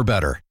search for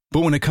better.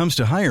 But when it comes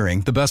to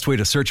hiring, the best way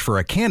to search for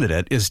a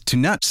candidate is to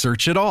not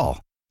search at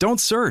all. Don't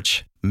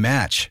search.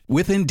 Match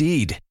with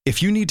Indeed.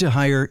 If you need to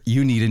hire,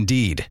 you need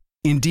Indeed.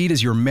 Indeed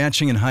is your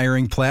matching and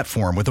hiring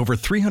platform with over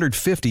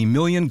 350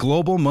 million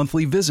global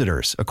monthly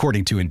visitors,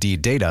 according to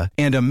Indeed data,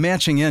 and a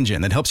matching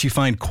engine that helps you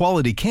find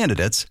quality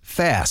candidates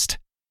fast.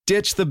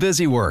 Ditch the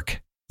busy work.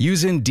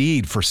 Use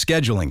Indeed for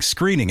scheduling,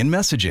 screening, and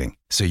messaging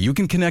so you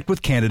can connect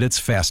with candidates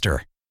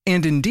faster.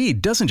 And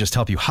Indeed doesn't just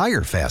help you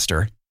hire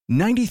faster.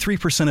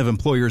 93% of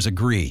employers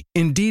agree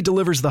Indeed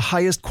delivers the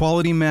highest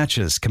quality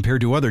matches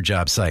compared to other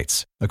job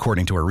sites,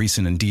 according to a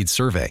recent Indeed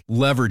survey.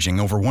 Leveraging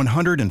over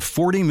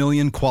 140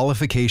 million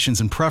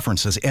qualifications and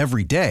preferences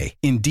every day,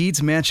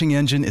 Indeed's matching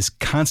engine is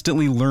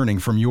constantly learning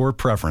from your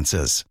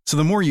preferences. So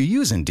the more you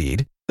use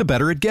Indeed, the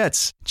better it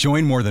gets.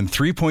 Join more than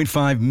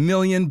 3.5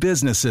 million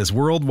businesses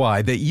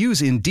worldwide that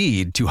use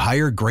Indeed to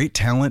hire great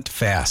talent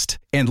fast.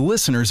 And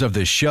listeners of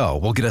this show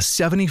will get a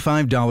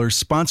 $75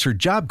 sponsored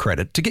job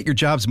credit to get your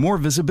jobs more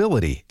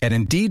visibility at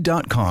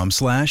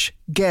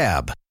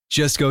Indeed.com/Gab.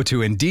 Just go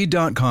to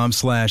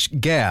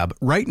Indeed.com/Gab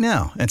right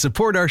now and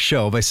support our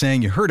show by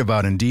saying you heard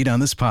about Indeed on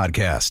this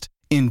podcast.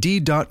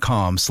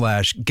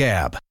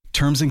 Indeed.com/Gab.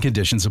 Terms and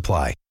conditions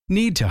apply.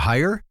 Need to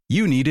hire?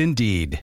 You need Indeed.